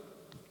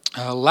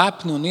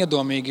lepni un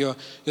iedomīgi,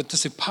 jo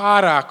tas ir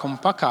pārāk un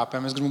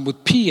pakāpē. Mēs gribam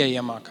būt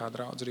pieejamākā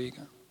draudze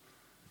Rīgā.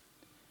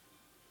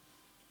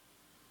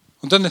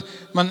 Un tad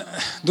man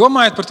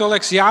domājot par to,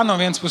 liekas, jā, no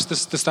vienas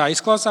puses tas tā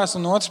izklausās,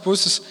 un no otras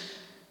puses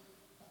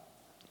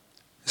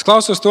es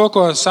klausos to,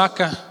 ko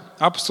saka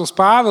apostols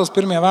Pāvils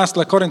 1.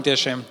 vēstulē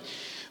korintiešiem.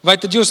 Vai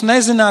tad jūs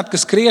nezināt, ka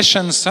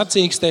skriešanas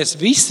sacīkstēs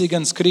visi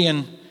gan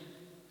skrien,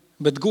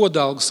 bet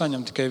godalgu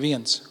saņem tikai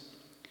viens?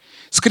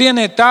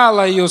 Skrieniet tā,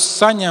 lai jūs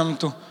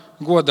saņemtu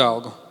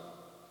godalgu.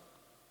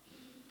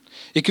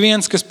 Ik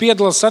viens, kas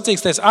piedalās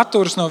sacīkstēs,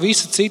 atturas no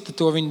visa cita,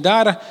 to viņi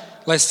dara,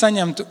 lai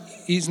saņemtu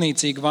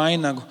iznīcīgu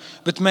vainagu.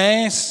 Bet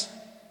mēs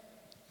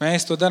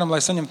to darām,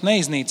 lai saņemtu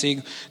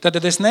neiznīcīgu. Tad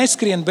es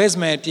neskrienu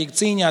bezmērķīgi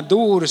cīņā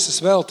dūris,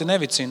 es velti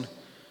nevicinu.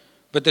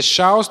 Bet es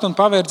šaustu un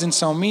pavērdzinu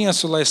savu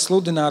miesu, lai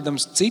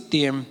sludinādams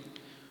citiem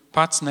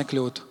pats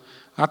nekļūtu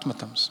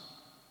atmetams.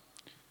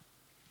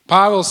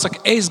 Pāvils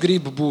saka, es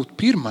gribu būt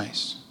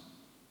pirmais.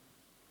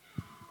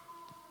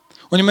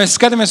 Un ja mēs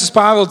skatāmies uz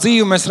Pāvila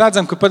dzīvi, mēs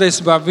redzam, ka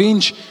patiesībā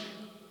viņš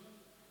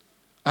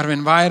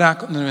arvien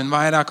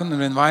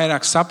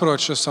vairāk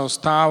saprot šo savu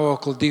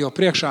stāvokli Dieva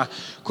priekšā,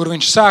 kur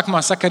viņš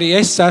sākumā saka, arī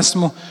es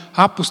esmu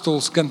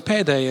apustulis, gan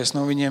pēdējais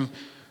no viņiem.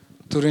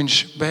 Tur viņš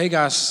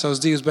savas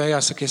dzīves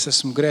beigās saka, es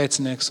esmu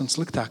grēcinieks un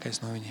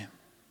sliktākais no viņiem.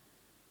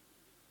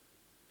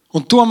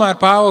 Un tomēr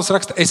Pāvils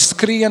raksta, es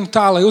skrienu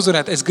tā, lai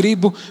uzvarētu, es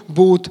gribu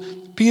būt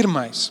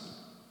pirmais.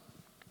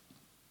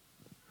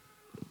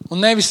 Un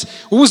nevis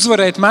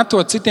uzvarēt,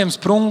 metot citiem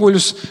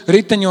sprunguļus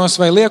riteņos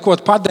vai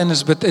liekot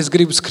padenes, bet es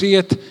gribu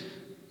skriet,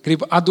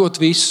 gribu atdot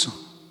visu.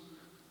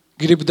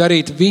 Gribu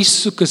darīt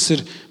visu, kas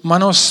ir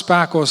manos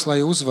spēkos, lai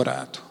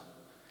uzvarētu.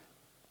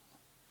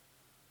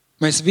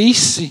 Mēs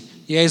visi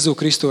Jēzu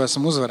Kristu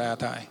esam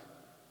uzvarētāji.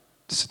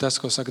 Tas ir tas,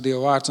 ko saka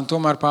Dieva vārds. Un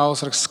tomēr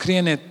Pāvils raksta,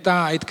 skrieniet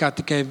tā, it kā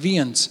tikai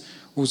viens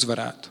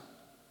uzvarētu.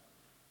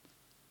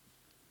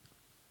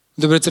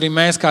 Tāpēc arī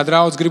mēs kā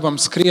draudz gribam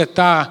skriet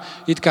tā,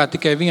 it kā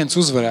tikai viens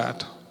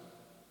uzvarētu.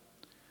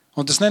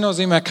 Un tas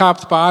nenozīmē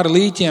kāpt pāri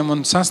līķiem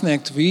un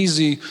sasniegt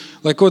vīziju,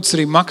 lai ko tas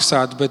arī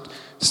maksātu, bet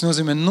tas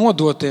nozīmē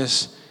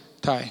nodoties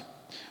tai.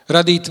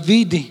 Radīt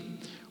vidi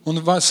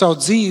un savu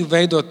dzīvi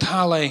veidot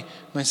tā, lai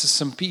mēs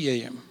esam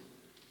pieejami.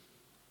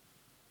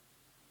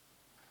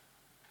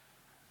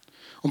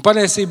 Un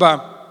patiesībā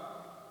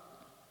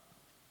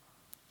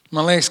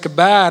man liekas, ka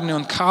bērni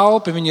un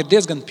kalpi viņi ir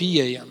diezgan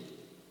pieejami.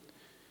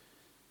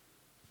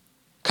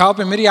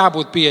 Kalpiem ir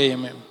jābūt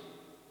pieejamiem.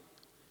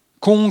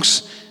 Kungs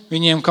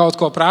viņiem kaut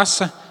ko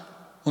prasa,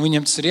 un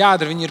viņiem tas ir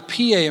jādara. Viņi ir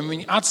pieejami,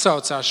 viņi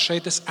atsaucās,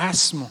 šeit es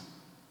esmu.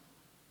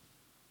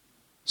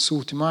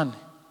 Sūti mani.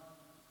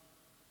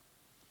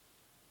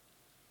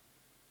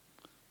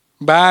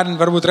 Bērni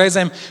varbūt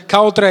reizēm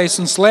kautrējas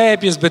un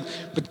slēpjas, bet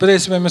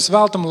patiesībā mēs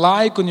veltam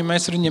laiku, un ja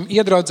mēs ar viņiem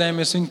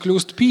iedraudzējamies, viņi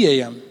kļūst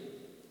pieejami.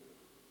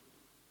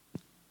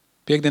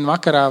 Piektdien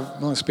vakarā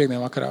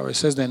vai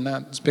sestdien,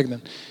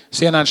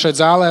 es ienācu šeit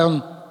zālē un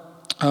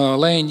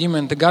Lēņa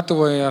ģimene te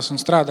gatavojās un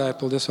strādāja,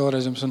 paldies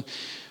vēlreiz jums.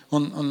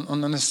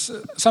 Un es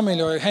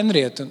samīļoju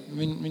Henrietu,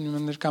 viņa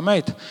man ir kā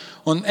meita.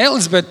 Un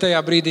Elizabete tajā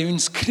brīdī,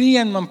 viņa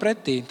skrien man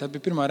pretī, tā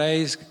bija pirmā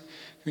reize.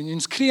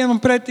 Viņa skrien man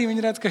pretī,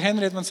 viņa redz, ka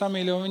Henrieta man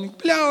samīļo, viņa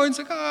bļauj, viņa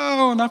saka,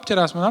 un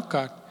apķerās man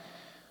apkārt.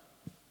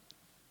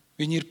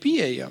 Viņa ir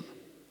pieejama.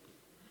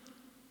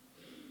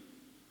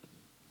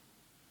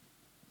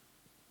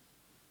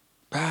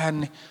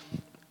 Bērni,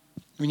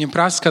 viņiem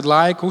prasa kādu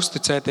laiku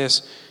uzticēties,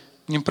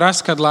 viņiem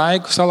prasa kādu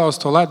laiku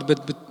salauzt to ledu,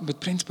 bet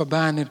principā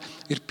bērni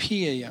ir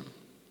pieejami.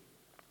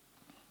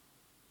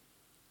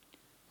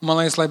 Man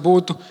liekas, lai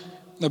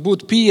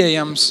būtu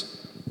pieejams,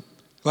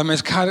 lai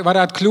mēs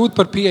varētu kļūt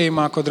par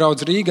pieejamāko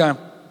draudzi Rīgā.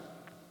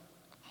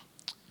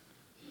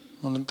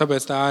 Un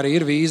tāpēc tā arī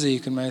ir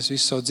vīzija, ka mēs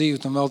visu savu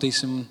dzīvi tam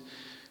veltīsim.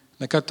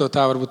 Nekad to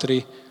tā varbūt arī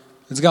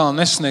līdz galam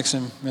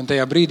nesasniegsim. Vien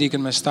tajā brīdī,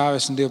 kad mēs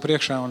stāvēsim Dievu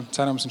priekšā un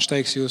cerams, viņš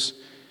teiks,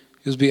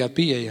 jūs bijāt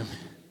pieejami.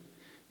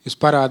 Jūs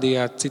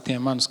parādījāt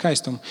citiem manu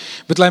skaistumu.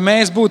 Bet, lai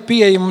mēs būtu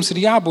pieejami, mums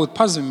ir jābūt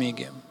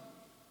pazemīgiem.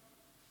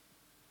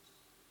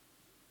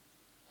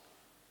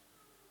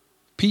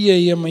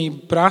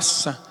 Pieejamība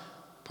prasa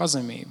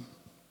pazemību.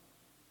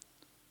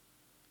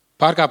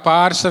 Pārkāpt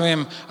pāri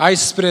saviem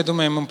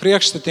aizspriedumiem un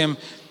priekšstatiem,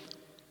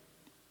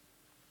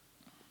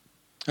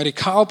 arī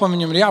kalpam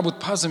viņam ir jābūt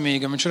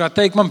pazemīgam. Viņš varētu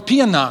teikt, man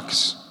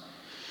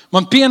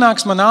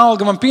pienāks mana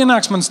alga, man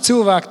pienāks manas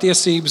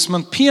cilvēktiesības,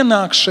 man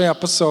pienāks šajā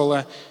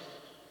pasaulē.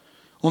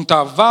 Un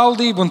tā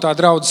valdība, un tā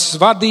draudzes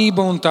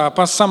vadība, un tā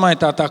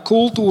pasamaitātā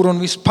kultūra,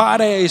 un viss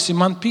pārējais ir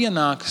man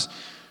pienāks.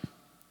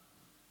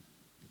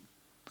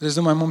 Bet es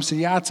domāju, mums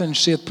ir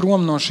jācenšas iet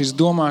prom no šīs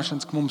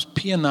domāšanas, ka mums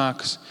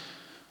pienāks.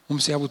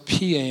 Mums jābūt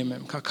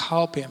pieejamiem, kā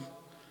kalpiem,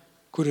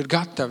 kur ir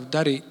gatavi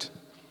darīt.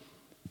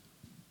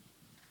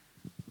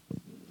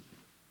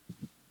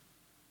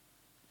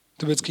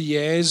 Tāpēc, ka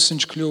Jēzus,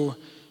 viņš kļuva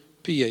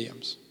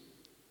pieejams.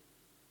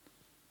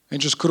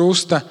 Viņš uz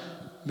krusta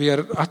bija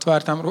ar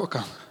atvērtām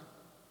rokām.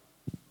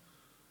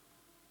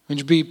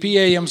 Viņš bija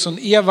pieejams un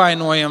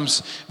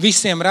ievainojams,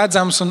 visiem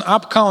redzams un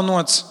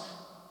apkaunots,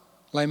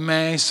 lai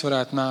mēs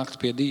varētu nākt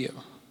pie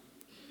Dieva.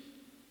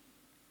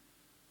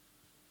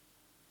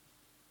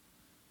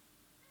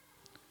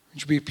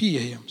 Viņš bija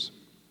pieejams.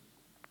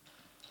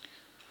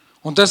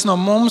 Un tas no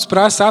mums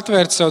prasa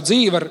atvērt savu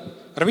dzīvi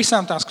ar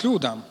visām tās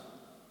kļūdām.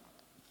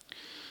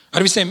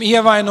 Ar visiem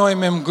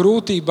ievainojumiem,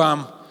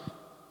 grūtībām.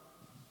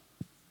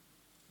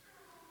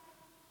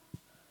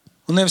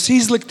 Un nevis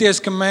izlikties,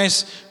 ka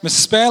mēs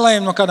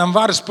spēlējam no kādām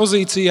varas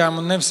pozīcijām,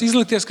 un nevis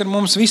izlikties, ka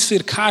mums viss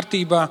ir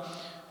kārtībā.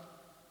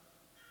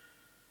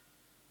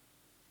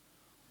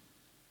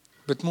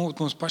 Bet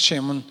mums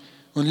pašiem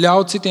un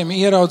ļaut citiem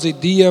ieraudzīt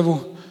Dievu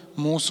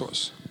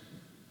mūsos.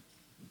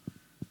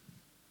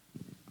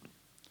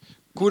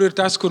 Kur ir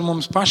tas, kur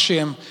mums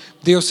pašiem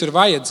Dievs ir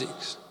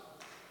vajadzīgs?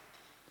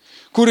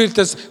 Kur ir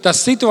tā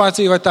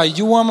situācija vai tā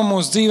joma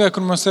mūsu dzīvē,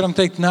 kur mēs varam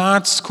teikt,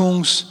 nāc,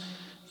 kungs,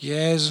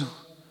 Jēzu,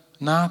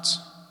 nāc.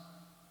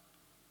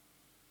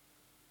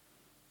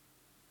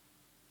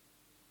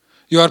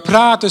 Jo ar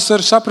prātu es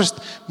varu saprast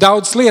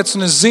daudz lietas,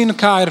 un es zinu,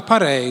 kā ir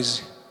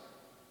pareizi.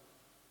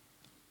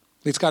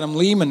 Līdz kādam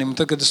līmenim,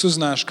 tad, kad es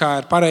uzzināšu, kā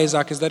ir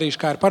pareizāk, es darīšu,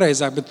 kā ir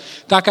pareizāk. Bet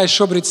tā kā es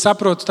šobrīd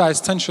saprotu, tā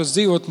es cenšos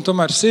dzīvot, un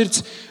tomēr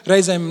sirds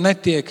reizēm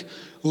netiek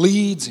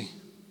līdzi.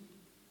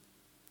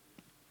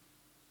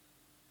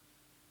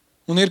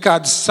 Un ir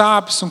kādas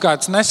sāpes, un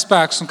kāds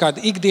nespēks, un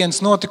kādi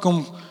ikdienas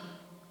notikumi,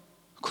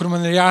 kur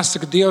man ir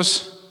jāsaka, Dievs,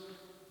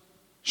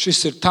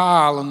 šis ir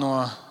tālu no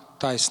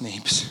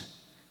taisnības.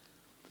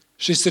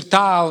 Šis ir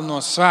tālu no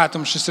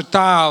svētuma, šis ir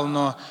tālu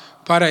no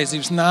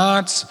pareizības.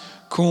 Nāc,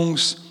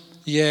 kungs,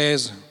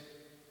 Jēzu.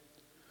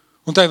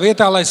 Un tai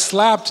vietā, lai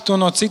slēptu to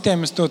no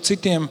citiem, es to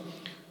citiem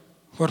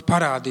varu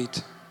parādīt.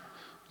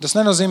 Tas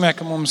nenozīmē,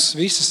 ka mums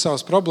visas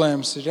savas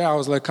problēmas ir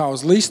jāuzliek kā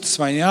uz listas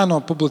vai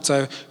jānopublicē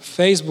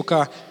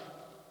Facebookā,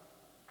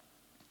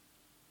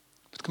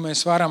 bet ka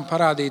mēs varam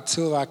parādīt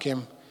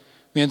cilvēkiem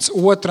viens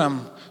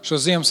otram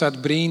šo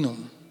Ziemassvētku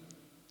brīnumu.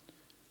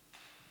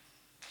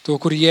 To,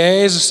 kur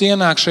Jēzus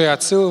ienāk šajā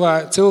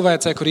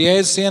cilvēcē, kur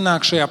Jēzus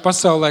ienāk šajā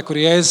pasaulē, kur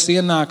Jēzus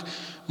ienāk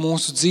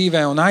mūsu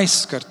dzīvē un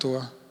aizskar to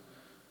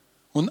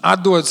un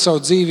atdod savu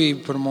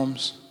dzīvību par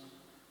mums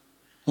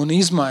un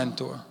izmaina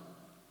to.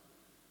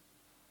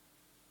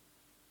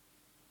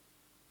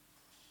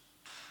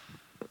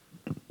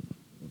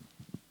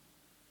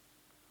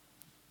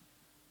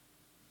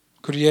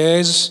 Kur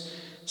Jēzus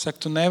saka,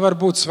 tu nevari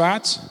būt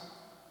svēts,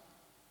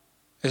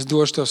 es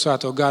došu tev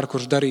svēto garu,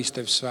 kurš darīs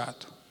tevi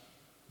svētu.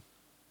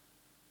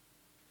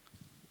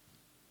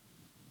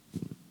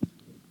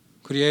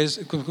 Kur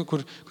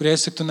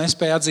Jēzus saka, tu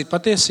nespēji atzīt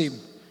patiesību.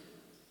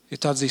 Ja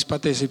tu atzīsi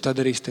patiesību, tad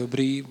darīs tevi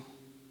brīvu.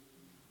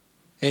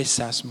 Es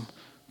esmu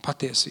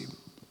patiesība.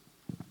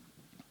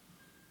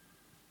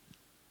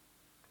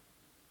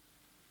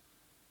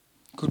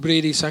 Kur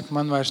brīdī saka,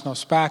 man vairs nav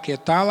spēka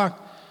iet tālāk.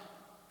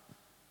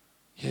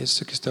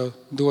 Jēzus saka, es tev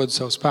dodu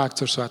savu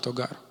spēku caur svēto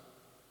garu.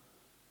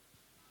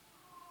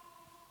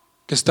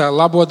 Kas tā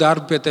labo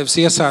darbu pie tevis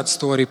iesācis,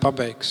 to arī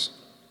pabeigs.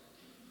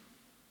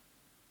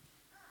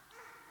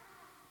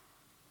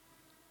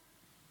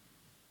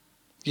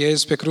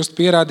 Jēzus pie krusta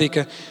pierādīja,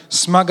 ka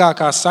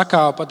smagākā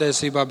sakāva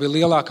patiesībā bija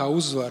lielākā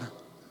uzvara.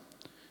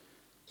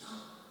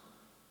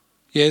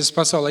 Jēzus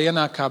pasaulē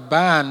ienāk kā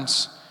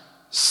bērns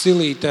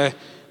silītē,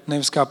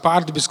 nevis kā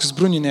pārdabisks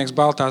bruņinieks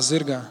baltā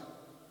zirgā.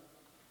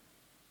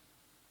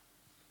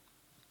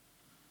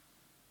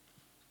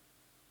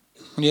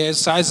 Un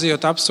Jēzus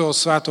aizejot apsola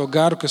svēto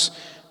garu, kas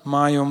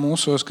mājo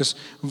mūsos, kas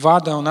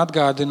vada un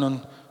atgādina un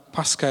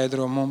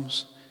paskaidro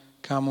mums,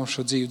 kā mums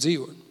šo dzīvi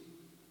dzīvot.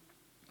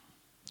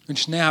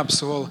 Viņš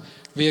neapsola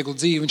vieglu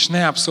dzīvi, viņš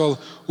neapsola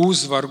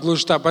uzvaru.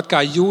 Gluži tāpat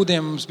kā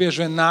jūdiem mums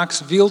bieži vien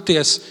nāks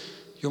vilties,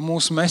 jo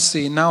mūsu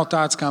Mesija nav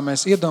tāds, kā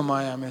mēs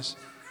iedomājāmies.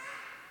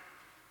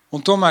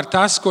 Un tomēr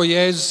tas, ko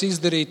Jēzus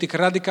izdarīja, tik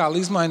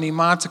radikāli izmainīja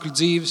mācekļu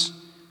dzīves,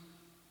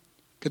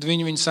 kad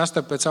viņi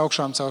sastapa pēc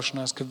augšām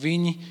celšanās, ka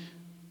viņi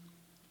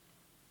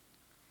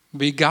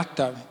bija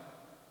gatavi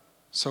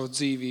savu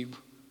dzīvību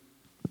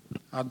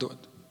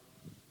atdot.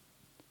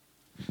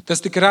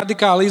 Tas tik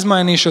radikāli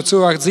izmainīja šo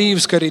cilvēku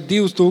dzīves, ka arī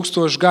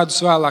 2000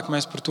 gadus vēlāk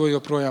mēs par to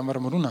joprojām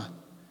varam runāt.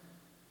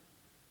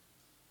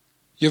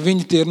 Jo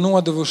viņi tie ir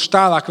nodevuši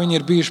tālāk, viņi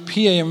ir bijuši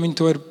pieejami, viņi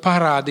to ir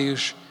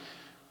parādījuši.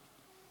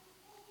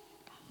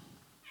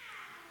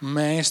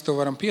 Mēs to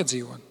varam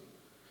piedzīvot.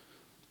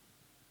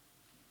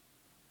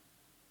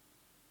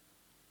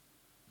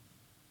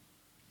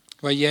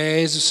 Vai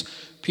Jēzus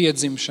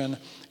piedzimšana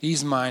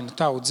izmaina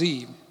tavu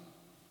dzīvi?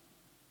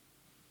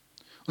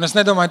 Un es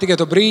nedomāju tikai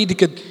to brīdi,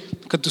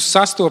 kad tu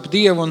sastopi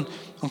Dievu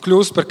un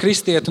kļūsi par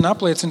kristieti un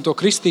apliecini to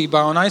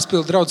kristībā un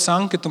aizpildi draudzes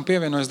anketu un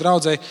pievienojas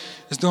draudzei.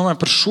 Es domāju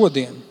par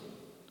šodienu.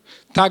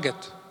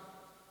 Tagad.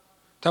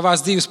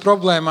 Tavās dzīves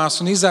problēmās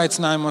un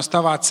izaicinājumos,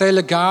 tavā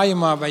ceļa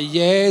gājumā, vai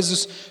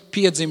Jēzus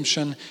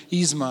piedzimšana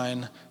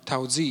izmaina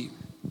tavu dzīvi?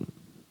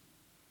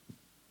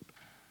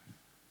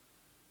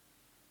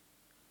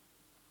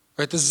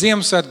 Vai tas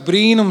Ziemassvētku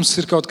brīnums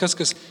ir kaut kas,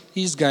 kas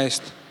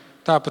izgaist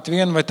tāpat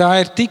vien, vai tā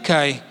ir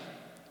tikai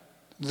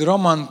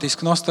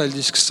romantiska,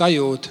 nostalģiska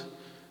sajūta,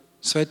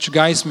 sveču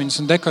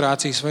gaismiņas un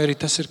dekorācijas, vai arī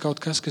tas ir kaut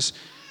kas, kas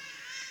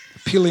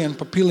pilienu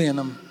pa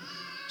pilienam,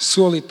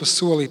 solīt pa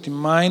solītim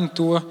maina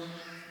to,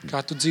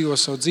 kā tu dzīvo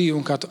savu dzīvi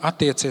un kā tu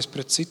attiecies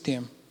pret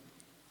citiem.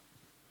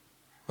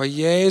 Vai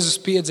Jēzus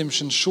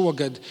piedzimšana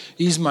šogad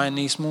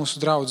izmainīs mūsu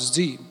draudzes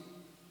dzīvi?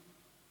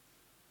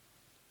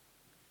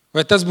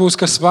 Vai tas būs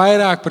kas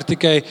vairāk par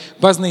tikai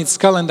baznīcas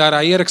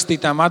kalendārā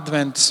ierakstītām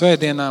adventa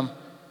svētdienām?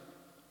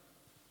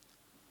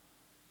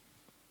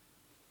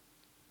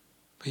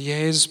 Vai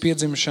Jēzus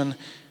piedzimšana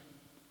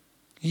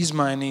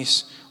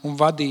izmainīs un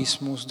vadīs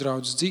mūsu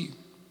draudzes dzīvi?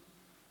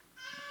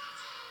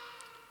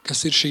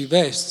 Kas ir šī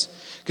vēsts?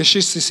 Ka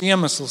šis ir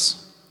iemesls,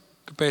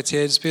 kāpēc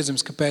Jēzus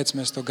piedzims, kāpēc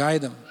mēs to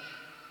gaidām?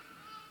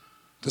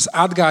 Tas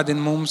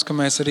atgādina mums, ka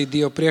mēs arī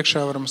Dievu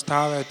priekšā varam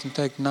stāvēt un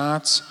teikt,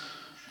 nāc,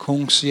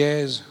 Kungs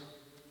Jēzu.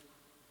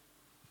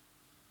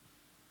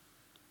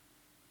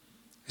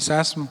 Es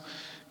esmu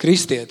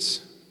kristietis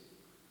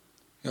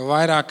jau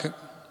vairāk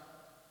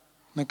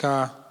nekā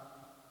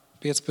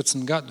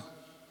 15 gadu.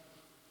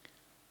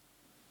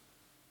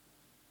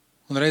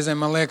 Un reizēm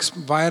man liekas,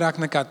 vairāk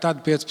nekā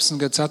tad 15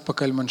 gadus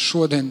atpakaļ man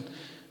šodien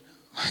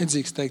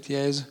vajadzīgs teikt,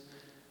 Jēzu,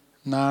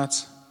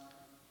 nāc,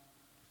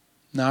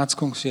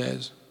 Kungs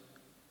Jēzu.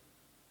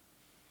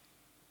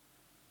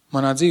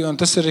 Manā dzīvē, un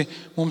tas arī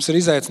mums ir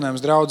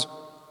izaicinājums, draudz,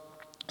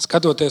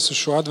 skatoties uz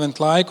šo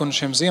adventu laiku un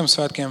šiem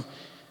Ziemassvētkiem,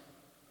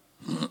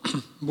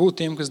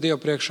 būt tiem, kas Dievu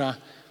priekšā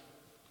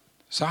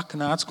saka,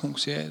 nāc,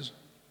 Kungs Jēzu.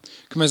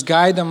 Ka mēs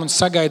gaidām un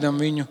sagaidām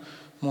viņu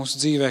mūsu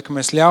dzīvē, ka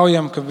mēs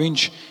ļaujam, ka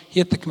viņš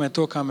ietekmē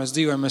to, kā mēs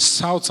dzīvojam. Mēs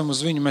saucam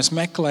uz viņu, mēs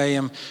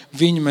meklējam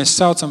viņu, mēs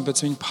saucam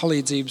pēc viņa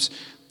palīdzības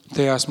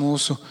tajās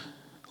mūsu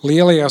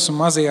lielajās un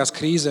mazajās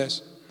krīzēs.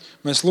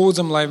 Mēs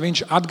lūdzam, lai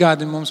viņš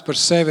atgādina mums par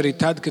sevi arī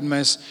tad, kad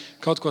mēs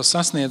kaut ko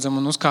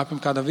sasniedzam un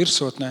uzkāpjam kādā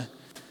virsotnē.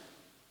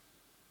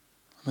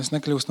 Mēs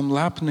nekļūstam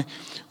lepni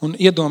un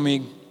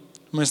iedomīgi.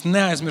 Mēs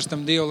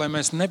neaizmirstam Dievu, lai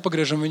mēs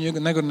nepagriežam viņu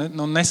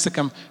un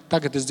nesakam,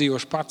 tagad es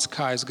dzīvošu pats,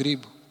 kā es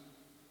gribu.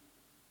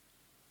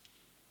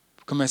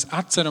 Ka mēs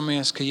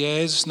atceramies, ka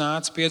Jēzus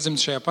nāca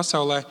piedzimt šajā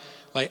pasaulē,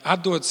 lai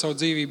atdod savu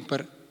dzīvību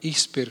par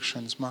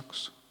izpirkšanas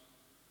maksu.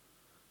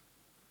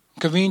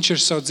 Ka viņš ir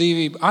savu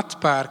dzīvību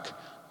atpērk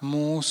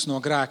mūs no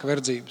grēka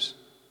verdzības.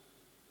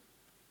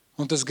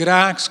 Un tas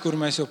grēks, kuru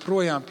mēs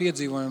joprojām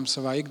piedzīvojam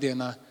savā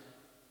ikdienā,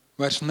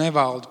 vairs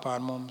nevalda pār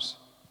mums.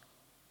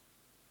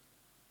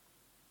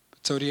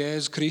 Caur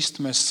Jēzu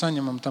Kristu mēs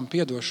saņemam tam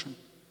piedošanu.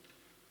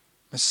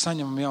 Mēs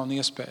saņemam jaunu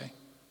iespēju.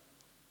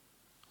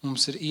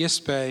 Mums ir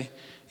iespēja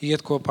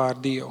iet kopā ar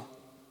Dievu.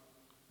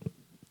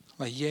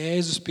 Lai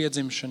Jēzus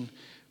piedzimšana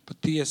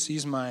patiesi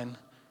izmaina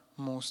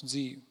mūsu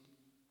dzīvi.